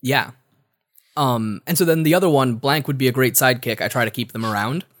 Yeah. And so then the other one, blank, would be a great sidekick. I try to keep them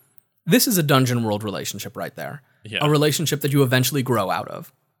around. This is a dungeon world relationship right there. Yeah. A relationship that you eventually grow out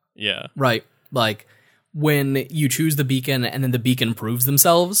of. Yeah. Right? Like, when you choose the beacon and then the beacon proves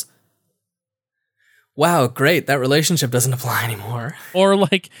themselves, wow, great, that relationship doesn't apply anymore. Or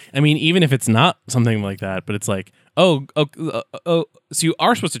like, I mean, even if it's not something like that, but it's like, so you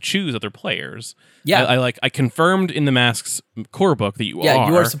are supposed to choose other players. Yeah. I confirmed in the Masks core book that you are. Yeah,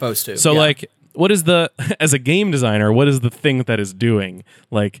 you are supposed to. So like, what is as a game designer, what is the thing that is doing?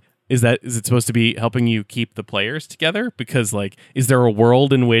 Like, is it supposed to be helping you keep the players together? Because like, is there a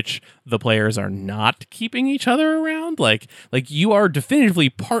world in which the players are not keeping each other around? Like you are definitively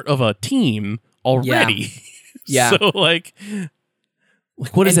part of a team already. Yeah. So like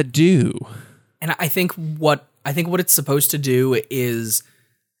what does it do? And I think what it's supposed to do is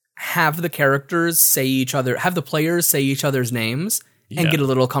have the characters have the players say each other's names and get a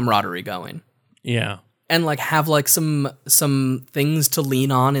little camaraderie going. Yeah. And like have like some things to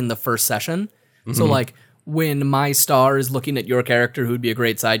lean on in the first session. Mm-hmm. So like when my star is looking at your character who would be a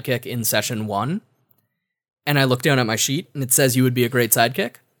great sidekick in session 1, and I look down at my sheet and it says you would be a great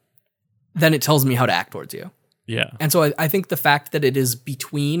sidekick, then it tells me how to act towards you. Yeah. And so I think the fact that it is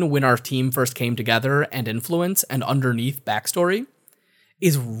between when our team first came together and influence and underneath backstory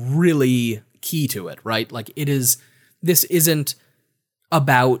is really key to it, right? Like this isn't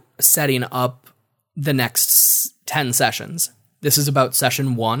about setting up the next 10 sessions. This is about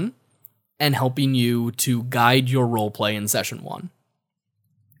session 1 and helping you to guide your roleplay in session 1.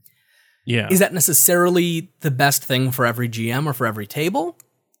 Yeah. Is that necessarily the best thing for every GM or for every table?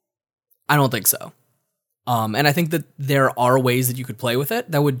 I don't think so. And I think that there are ways that you could play with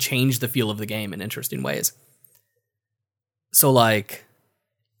it that would change the feel of the game in interesting ways. So, like,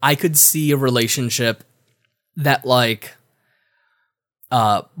 I could see a relationship that, like,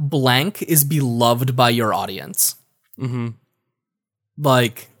 blank is beloved by your audience. Mm-hmm.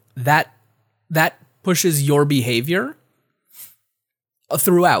 Like, that pushes your behavior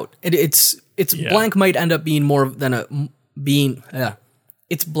throughout. It's blank might end up being more than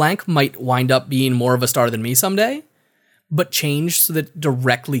it's blank might wind up being more of a star than me someday, but change so that it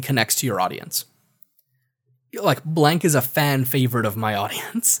directly connects to your audience. Like, blank is a fan favorite of my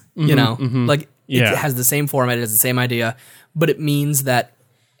audience, you know? Mm-hmm. Like, it has the same format, it has the same idea, but it means that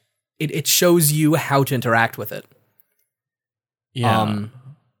it shows you how to interact with it. Yeah.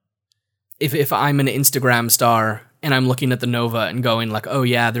 If I'm an Instagram star and I'm looking at the Nova and going like, oh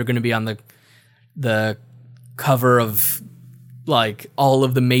yeah, they're going to be on the cover of like all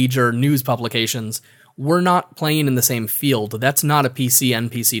of the major news publications, we're not playing in the same field. That's not a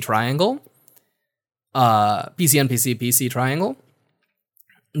PC-NPC triangle. PC-NPC-PC triangle.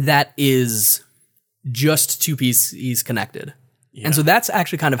 That is just two PCs connected. Yeah. And so that's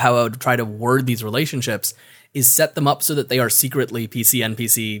actually kind of how I would try to word these relationships, is set them up so that they are secretly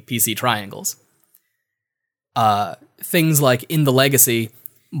PC-NPC-PC triangles. Things like in the Legacy,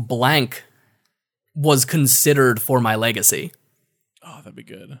 blank was considered for my legacy. Oh, that'd be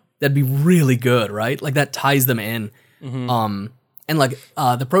good. That'd be really good, right? Like, that ties them in. Mm-hmm. And like,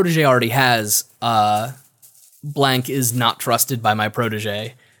 the protege already has, blank is not trusted by my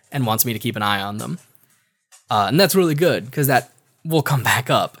protege and wants me to keep an eye on them. And that's really good, because that will come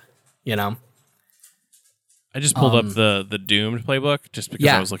back up, you know? I just pulled up the Doomed playbook just because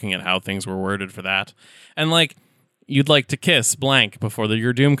I was looking at how things were worded for that. And like, you'd like to kiss blank before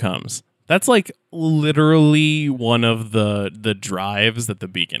your doom comes. That's like literally one of the drives that the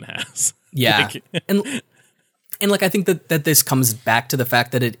beacon has. Yeah. And like, I think that this comes back to the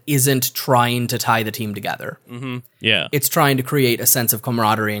fact that it isn't trying to tie the team together. Mm-hmm. Yeah. It's trying to create a sense of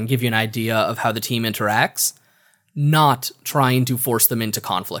camaraderie and give you an idea of how the team interacts, not trying to force them into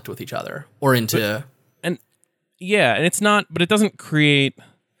conflict with each other or into... And it's not, but it doesn't create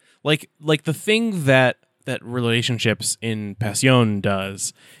like the thing that relationships in Passion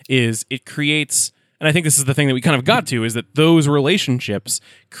does is it creates, and I think this is the thing that we kind of got to, is that those relationships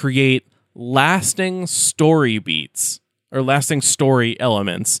create lasting story beats or lasting story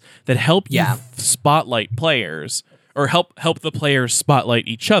elements that help you spotlight players, or help the players spotlight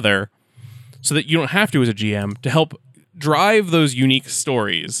each other, so that you don't have to, as a GM, to help drive those unique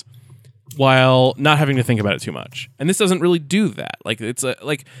stories while not having to think about it too much. And this doesn't really do that. Like, it's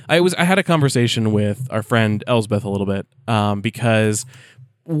I had a conversation with our friend Elsbeth a little bit, because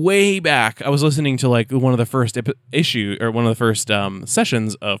way back I was listening to like one of the first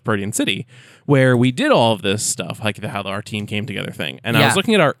sessions of Protean City, where we did all of this stuff, like how our team came together thing. And I was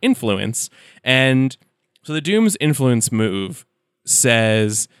looking at our influence, and so the Doom's influence move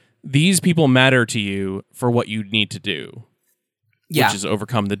says these people matter to you for what you need to do. Which is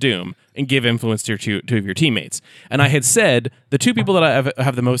overcome the Doom and give influence to two of your teammates. And I had said the two people that I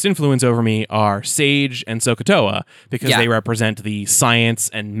have the most influence over me are Sage and Sokotoa, because they represent the science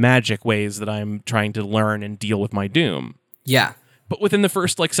and magic ways that I'm trying to learn and deal with my Doom. Yeah. But within the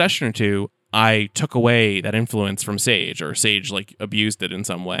first like session or two, I took away that influence from Sage, or Sage like abused it in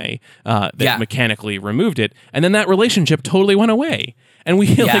some way that mechanically removed it, and then that relationship totally went away. And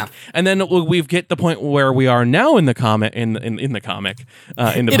we and then we get the point where we are now in the podcast,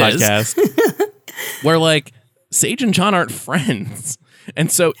 where like Sage and John aren't friends,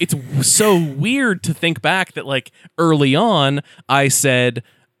 and so it's so weird to think back that like early on I said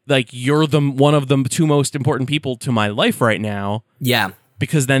like, you're one of the two most important people to my life right now. Yeah,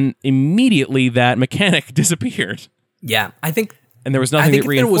 because then immediately that mechanic disappeared. Yeah, I think, and there was nothing that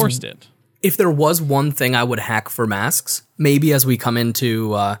reinforced it. if there was one thing I would hack for Masks, maybe as we come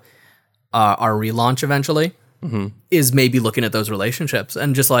into our relaunch eventually, is maybe looking at those relationships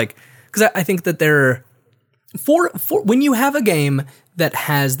and just like, because I think that they're for when you have a game that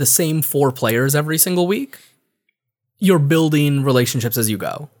has the same 4 players every single week, you're building relationships as you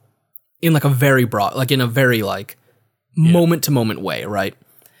go in like a very broad, like in a very like moment to moment way, right?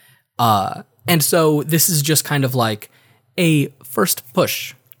 And so this is just kind of like a first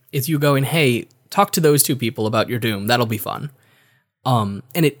push. It's you going, hey, talk to those 2 people about your Doom. That'll be fun. And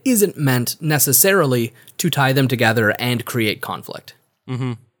it isn't meant necessarily to tie them together and create conflict.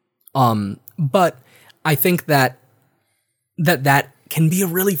 But I think that can be a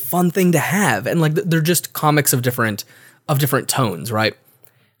really fun thing to have. And like, they're just comics of different tones, right?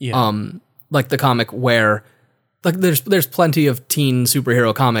 Yeah. Like the comic where like there's plenty of teen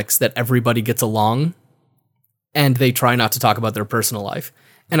superhero comics that everybody gets along and they try not to talk about their personal life.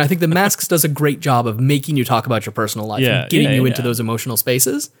 And I think the Masks does a great job of making you talk about your personal life and getting you into those emotional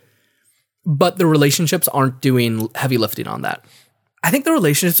spaces. But the relationships aren't doing heavy lifting on that. I think the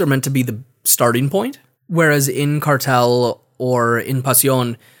relationships are meant to be the starting point, whereas in Cartel or in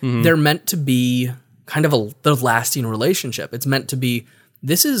Pasión, they're meant to be kind of the lasting relationship. It's meant to be,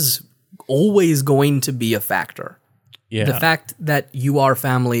 this is always going to be a factor. Yeah. The fact that you are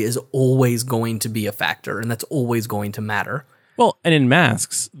family is always going to be a factor, and that's always going to matter. Well, and in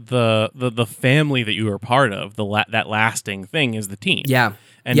Masks, the family that you are part of, that lasting thing is the team. Yeah.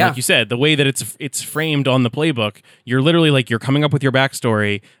 And like you said, the way that it's framed on the playbook, you're literally like, you're coming up with your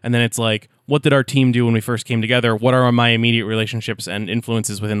backstory, and then it's like, what did our team do when we first came together? What are my immediate relationships and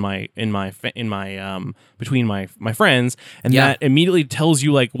influences within between my friends? And that immediately tells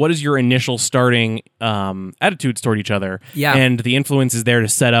you like, what is your initial starting attitudes toward each other? Yeah. And the influence is there to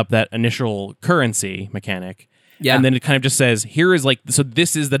set up that initial currency mechanic. Yeah. And then it kind of just says, here is like, so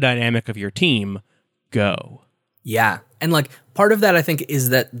this is the dynamic of your team. Go. Yeah. And like part of that I think is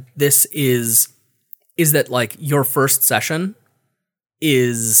that this is that like your first session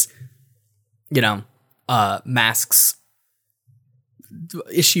is, you know, Masks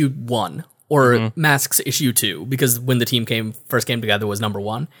issue 1 or Masks issue 2, because when the team first came together was number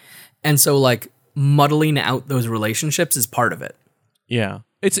 1. And so like muddling out those relationships is part of it. Yeah.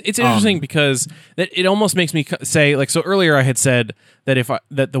 It's interesting because that it almost makes me say, like, so earlier I had said that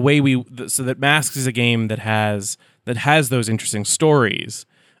that Masks is a game that has those interesting stories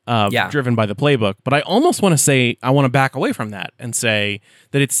driven by the playbook, but I almost want to say I want to back away from that and say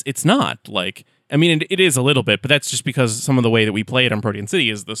that it's not like, I mean, it is a little bit, but that's just because some of the way that we play it on Protean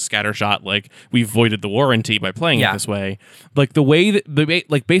City is the scattershot, like we've voided the warranty by playing it this way. Like the way that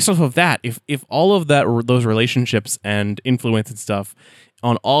like based off of that, if all of those relationships and influence and stuff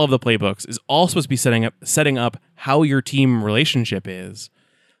on all of the playbooks is all supposed to be setting up how your team relationship is,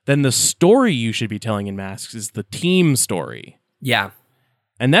 then the story you should be telling in Masks is the team story. Yeah.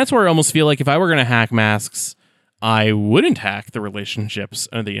 And that's where I almost feel like if I were going to hack Masks, I wouldn't hack the relationships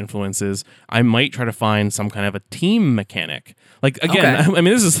or the influences. I might try to find some kind of a team mechanic. Like, again, I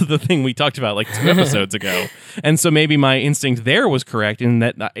mean, this is the thing we talked about like 2 episodes ago. And so maybe my instinct there was correct in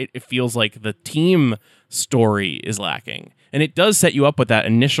that it feels like the team story is lacking. And it does set you up with that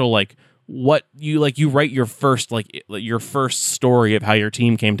initial, like, what you write your first story of how your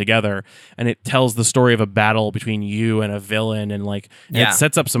team came together, and it tells the story of a battle between you and a villain, and it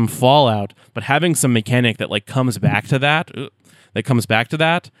sets up some fallout, but having some mechanic that like comes back to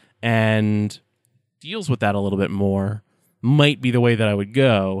that and deals with that a little bit more might be the way that I would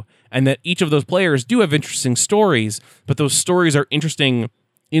go. And that each of those players do have interesting stories, but those stories are interesting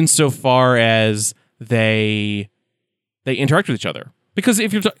insofar as they interact with each other. Because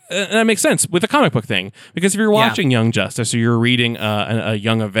if you're, and that makes sense with the comic book thing. Because if you're watching Young Justice or you're reading a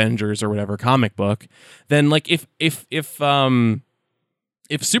Young Avengers or whatever comic book, then like if Superboy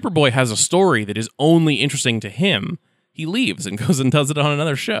has a story that is only interesting to him, he leaves and goes and does it on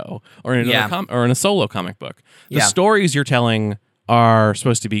another show or in or in a solo comic book. The stories you're telling are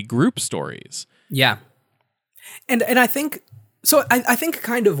supposed to be group stories. Yeah, and I think. So I think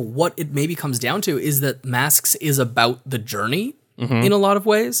kind of what it maybe comes down to is that Masks is about the journey in a lot of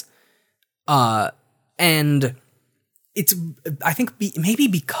ways. And it's, I think maybe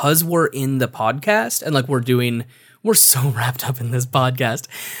because we're in the podcast and like we're so wrapped up in this podcast,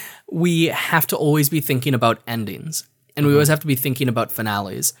 we have to always be thinking about endings and we always have to be thinking about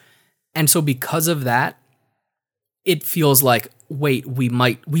finales. And so because of that, it feels like, wait,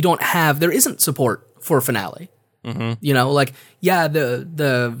 there isn't support for a finale. You know, like,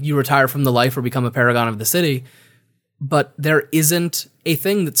 you retire from the life or become a paragon of the city, but there isn't a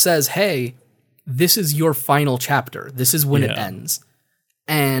thing that says, hey, this is your final chapter. This is when it ends.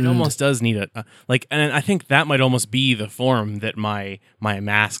 And it almost does need a like, and I think that might almost be the form that my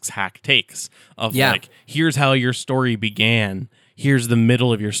Masks hack takes of like, here's how your story began, here's the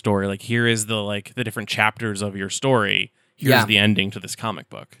middle of your story, like here is the different chapters of your story, here's the ending to this comic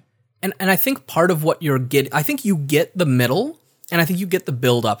book. And I think part of what you're getting, I think you get the middle, and I think you get the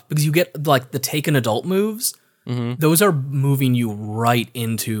build up, because you get like the take an adult moves. Those are moving you right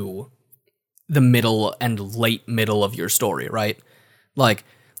into the middle and late middle of your story, right? Like,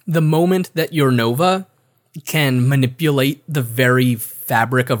 the moment that your Nova can manipulate the very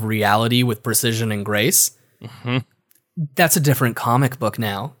fabric of reality with precision and grace, that's a different comic book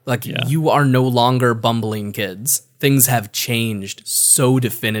now. Like, you are no longer bumbling kids. Things have changed so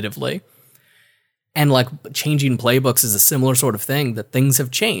definitively. And, like, changing playbooks is a similar sort of thing, that things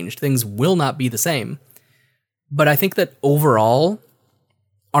have changed. Things will not be the same. But I think that overall,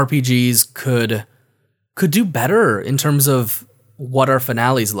 RPGs could do better in terms of what our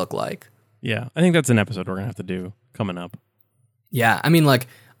finales look like. Yeah, I think that's an episode we're going to have to do coming up. Yeah, I mean, like,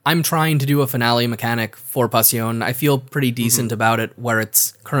 I'm trying to do a finale mechanic for Passion. I feel pretty decent about it where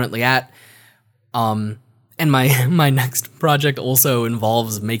it's currently at. And my next project also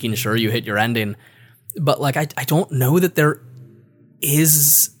involves making sure you hit your ending. But, like, I don't know that there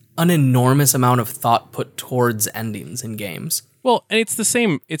is an enormous amount of thought put towards endings in games. Well, and it's the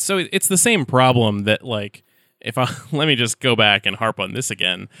same problem that, like, let me just go back and harp on this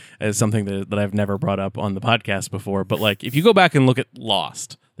again as something that I've never brought up on the podcast before, but like, if you go back and look at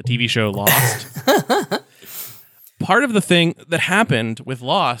Lost, the TV show Lost, part of the thing that happened with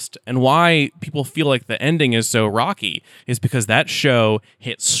Lost and why people feel like the ending is so rocky is because that show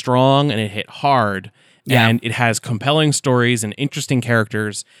hit strong and it hit hard. Yeah. And it has compelling stories and interesting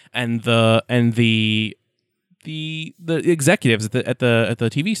characters, and the executives at the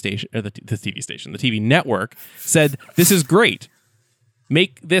TV station, or the TV network said, "This is great.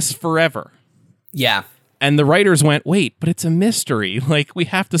 Make this forever." Yeah. And the writers went, "Wait, but it's a mystery. Like, we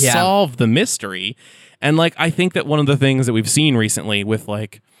have to solve the mystery." And like, I think that one of the things that we've seen recently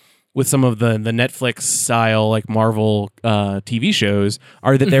with some of the Netflix style, like, Marvel TV shows,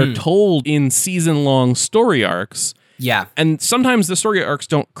 are that they're told in season-long story arcs. Yeah. And sometimes the story arcs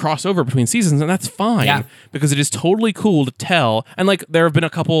don't cross over between seasons, and that's fine, because it is totally cool to tell. And like, there have been a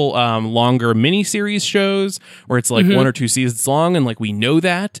couple longer miniseries shows where it's like 1 or 2 seasons long, and like, we know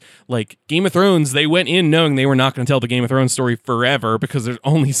that. Like, Game of Thrones, they went in knowing they were not going to tell the Game of Thrones story forever because there's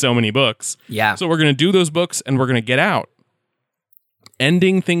only so many books. Yeah. So we're going to do those books and we're going to get out.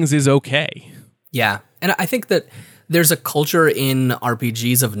 Ending things is okay. Yeah. And I think that there's a culture in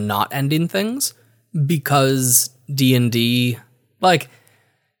RPGs of not ending things, because D&D, like,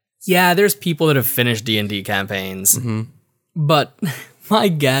 yeah, there's people that have finished D&D campaigns, but my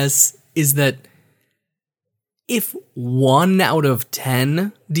guess is that if 1 out of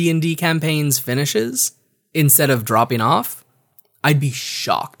 10 D&D campaigns finishes instead of dropping off, I'd be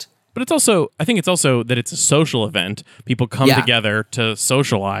shocked. But I think it's also that it's a social event. People come together to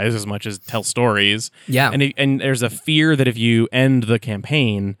socialize as much as tell stories. Yeah. And there's a fear that if you end the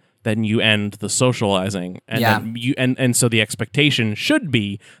campaign, then you end the socializing. And then so the expectation should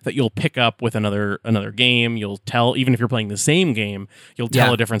be that you'll pick up with another game. You'll tell, even if you're playing the same game, you'll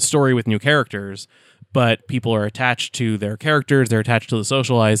tell a different story with new characters. But people are attached to their characters, they're attached to the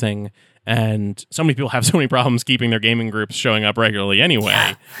socializing. And so many people have so many problems keeping their gaming groups showing up regularly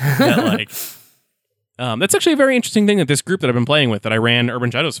anyway. That, like, that's actually a very interesting thing that this group that I've been playing with, that I ran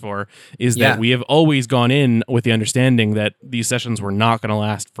Urban Shadows for, is that we have always gone in with the understanding that these sessions were not going to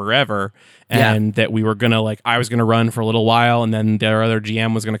last forever, and that we were going to, like, I was going to run for a little while, and then their other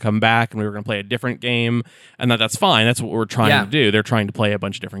GM was going to come back, and we were going to play a different game, and that's fine. That's what we're trying to do. They're trying to play a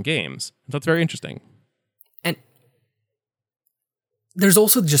bunch of different games. That's very interesting. There's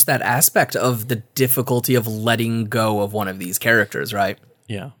also just that aspect of the difficulty of letting go of one of these characters, right?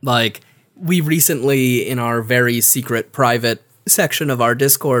 Yeah. Like, we recently, in our very secret, private section of our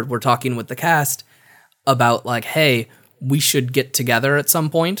Discord, were talking with the cast about, like, hey, we should get together at some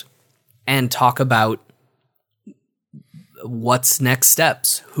point and talk about what's next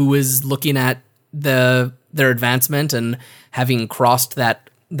steps. Who is looking at their advancement and having crossed that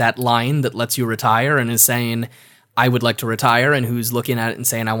line that lets you retire and is saying, I would like to retire, and who's looking at it and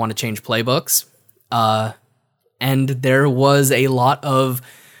saying, I want to change playbooks. And there was a lot of,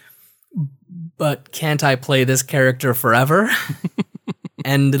 but can't I play this character forever?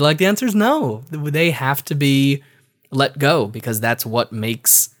 And, like, the answer is no. They have to be let go, because that's what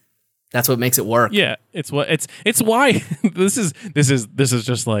makes it work. Yeah, it's why this is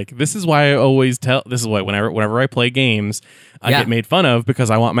just like, this is why I always tell, this is why whenever I play games, I get made fun of because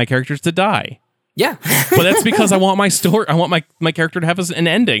I want my characters to die. Yeah. But that's because I want my story. I want my character to have an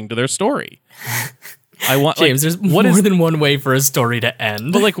ending to their story. I want James, there's more than one way for a story to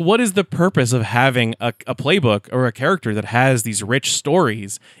end. But like, what is the purpose of having a playbook or a character that has these rich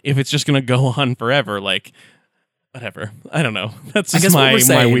stories if it's just going to go on forever? Like, whatever. I don't know. That's just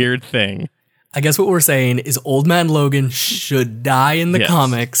my weird thing. I guess what we're saying is Old Man Logan should die in the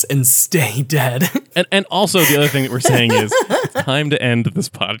comics and stay dead. And also the other thing that we're saying is it's time to end this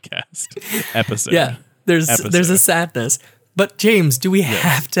podcast episode. Yeah, there's a sadness. But James, do we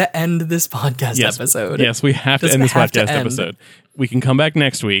have to end this podcast episode? Yes, we have to end this podcast episode. We can come back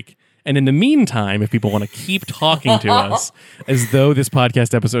next week. And in the meantime, if people want to keep talking to us as though this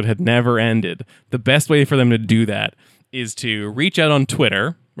podcast episode had never ended, the best way for them to do that is to reach out on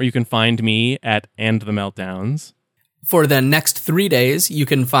Twitter, where you can find me at @AndTheMeltdowns. For the next 3 days, you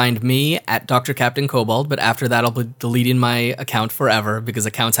can find me at Dr. Captain Cobalt, but after that, I'll be deleting my account forever because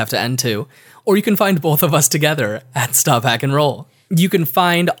accounts have to end too. Or you can find both of us together at Stop Hack and Roll. You can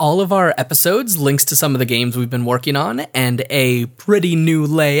find all of our episodes, links to some of the games we've been working on, and a pretty new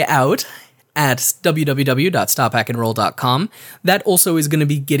layout at www.stophackandroll.com. That also is going to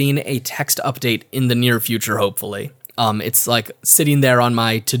be getting a text update in the near future, hopefully. It's like sitting there on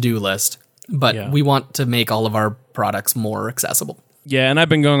my to-do list, but we want to make all of our products more accessible. Yeah, and I've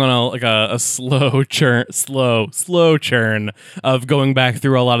been going on a slow churn of going back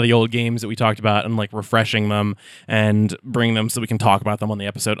through a lot of the old games that we talked about and like refreshing them and bringing them so we can talk about them on the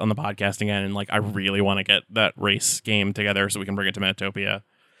podcast again. And like, I really want to get that race game together so we can bring it to Metatopia.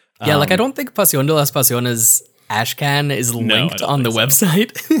 Yeah, I don't think Pasión de las Pasiones Ashcan is linked on the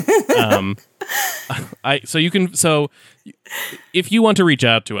website. So if you want to reach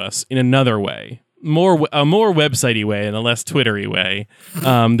out to us in another way, a more websitey way and a less Twittery way,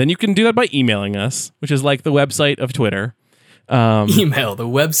 then you can do that by emailing us, which is like the website of Twitter. Email the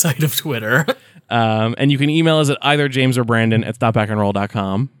website of Twitter. And you can email us at either James or Brandon at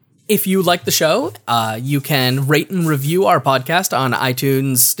stophackandroll.com. If you like the show, you can rate and review our podcast on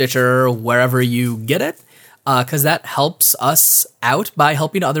iTunes, Stitcher, wherever you get it, because that helps us out by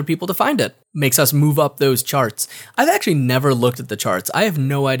helping other people to find it. Makes us move up those charts. I've actually never looked at the charts. I have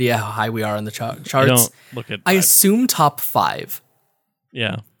no idea how high we are on the charts. Don't look at. I assume top 5.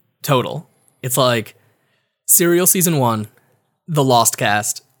 Yeah. Total. It's like Serial Season 1, The Lost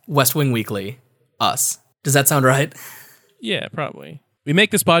Cast, West Wing Weekly, us. Does that sound right? Yeah, probably. We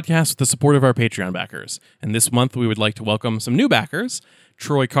make this podcast with the support of our Patreon backers. And this month we would like to welcome some new backers,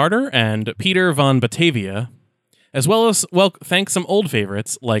 Troy Carter and Peter von Batavia, as well as thank some old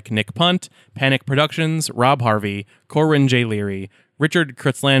favorites like Nick Punt, Panic Productions, Rob Harvey, Corin J. Leary, Richard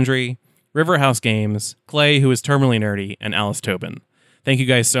Kritzlandry, Riverhouse Games, Clay, who is terminally nerdy, and Alice Tobin. Thank you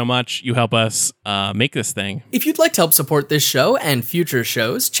guys so much. You help us make this thing. If you'd like to help support this show and future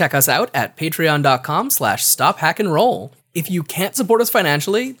shows, check us out at patreon.com/stophackandroll. If you can't support us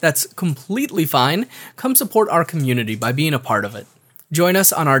financially, that's completely fine. Come support our community by being a part of it. Join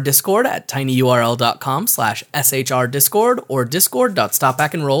us on our Discord at tinyurl.com/shrdiscord or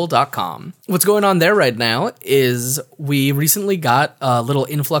discord.stophackandroll.com. What's going on there right now is we recently got a little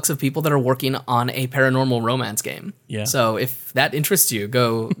influx of people that are working on a paranormal romance game. Yeah. So if that interests you,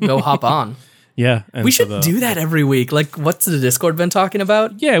 go hop on. Yeah. We should do that every week. Like, what's the Discord been talking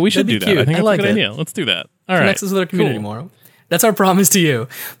about? Yeah, we should do that. Cute. I think that's like a good idea. Let's do that. All right. Connects us with our community more. That's our promise to you.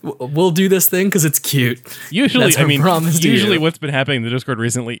 We'll do this thing because it's cute. Usually, usually what's been happening in the Discord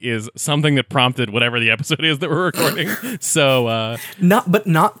recently is something that prompted whatever the episode is that we're recording. So,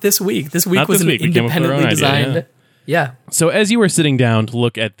 not this week. This week was an independently designed. Idea, yeah. So, as you were sitting down to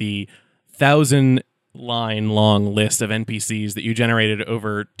look at the 1,000-line long list of NPCs that you generated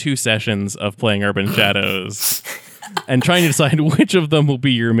over 2 sessions of playing Urban Shadows, and trying to decide which of them will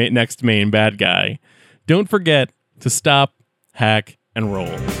be your next main bad guy, don't forget to stop, hack, and roll.